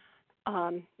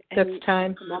 That's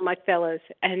time. From all my fellows.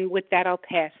 And with that, I'll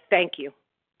pass. Thank you.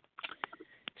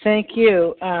 Thank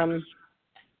you,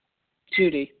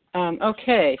 Judy.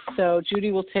 Okay, so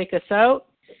Judy will take us out.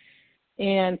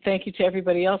 And thank you to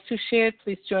everybody else who shared.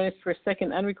 Please join us for a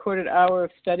second unrecorded hour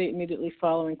of study immediately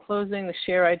following closing. The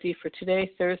share ID for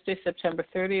today, Thursday, September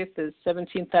 30th, is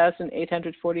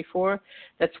 17,844.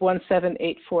 That's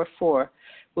 17844.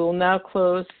 We will now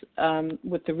close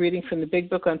with the reading from the Big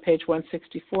Book on page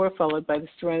 164, followed by the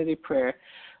Serenity Prayer.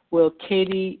 Will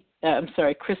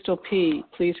Crystal P.,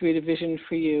 please read A Vision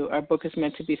for You. Our book is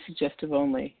meant to be suggestive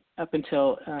only,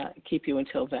 keep you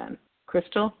until then.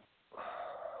 Crystal?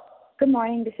 Good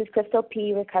morning. This is Crystal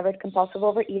P., recovered compulsive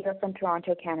overeater from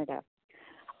Toronto, Canada.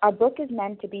 Our book is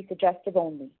meant to be suggestive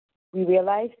only. We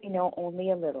realize we know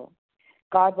only a little.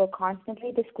 God will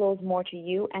constantly disclose more to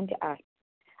you and to us.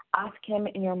 Ask Him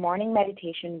in your morning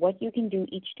meditation what you can do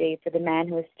each day for the man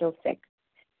who is still sick.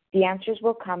 The answers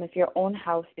will come if your own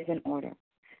house is in order.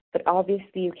 But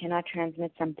obviously you cannot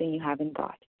transmit something you haven't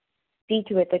got. See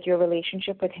to it that your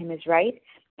relationship with Him is right,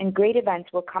 and great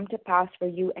events will come to pass for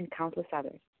you and countless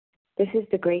others. This is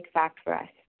the great fact for us.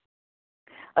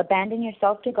 Abandon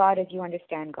yourself to God as you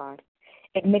understand God.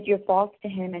 Admit your faults to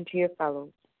Him and to your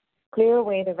fellows. Clear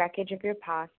away the wreckage of your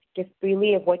past. Give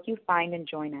freely of what you find and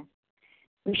join us.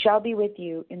 We shall be with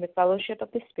you in the fellowship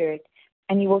of the Spirit,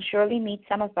 and you will surely meet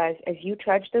some of us as you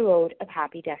trudge the road of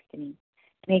happy destiny.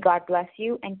 May God bless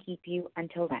you and keep you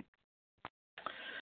until then.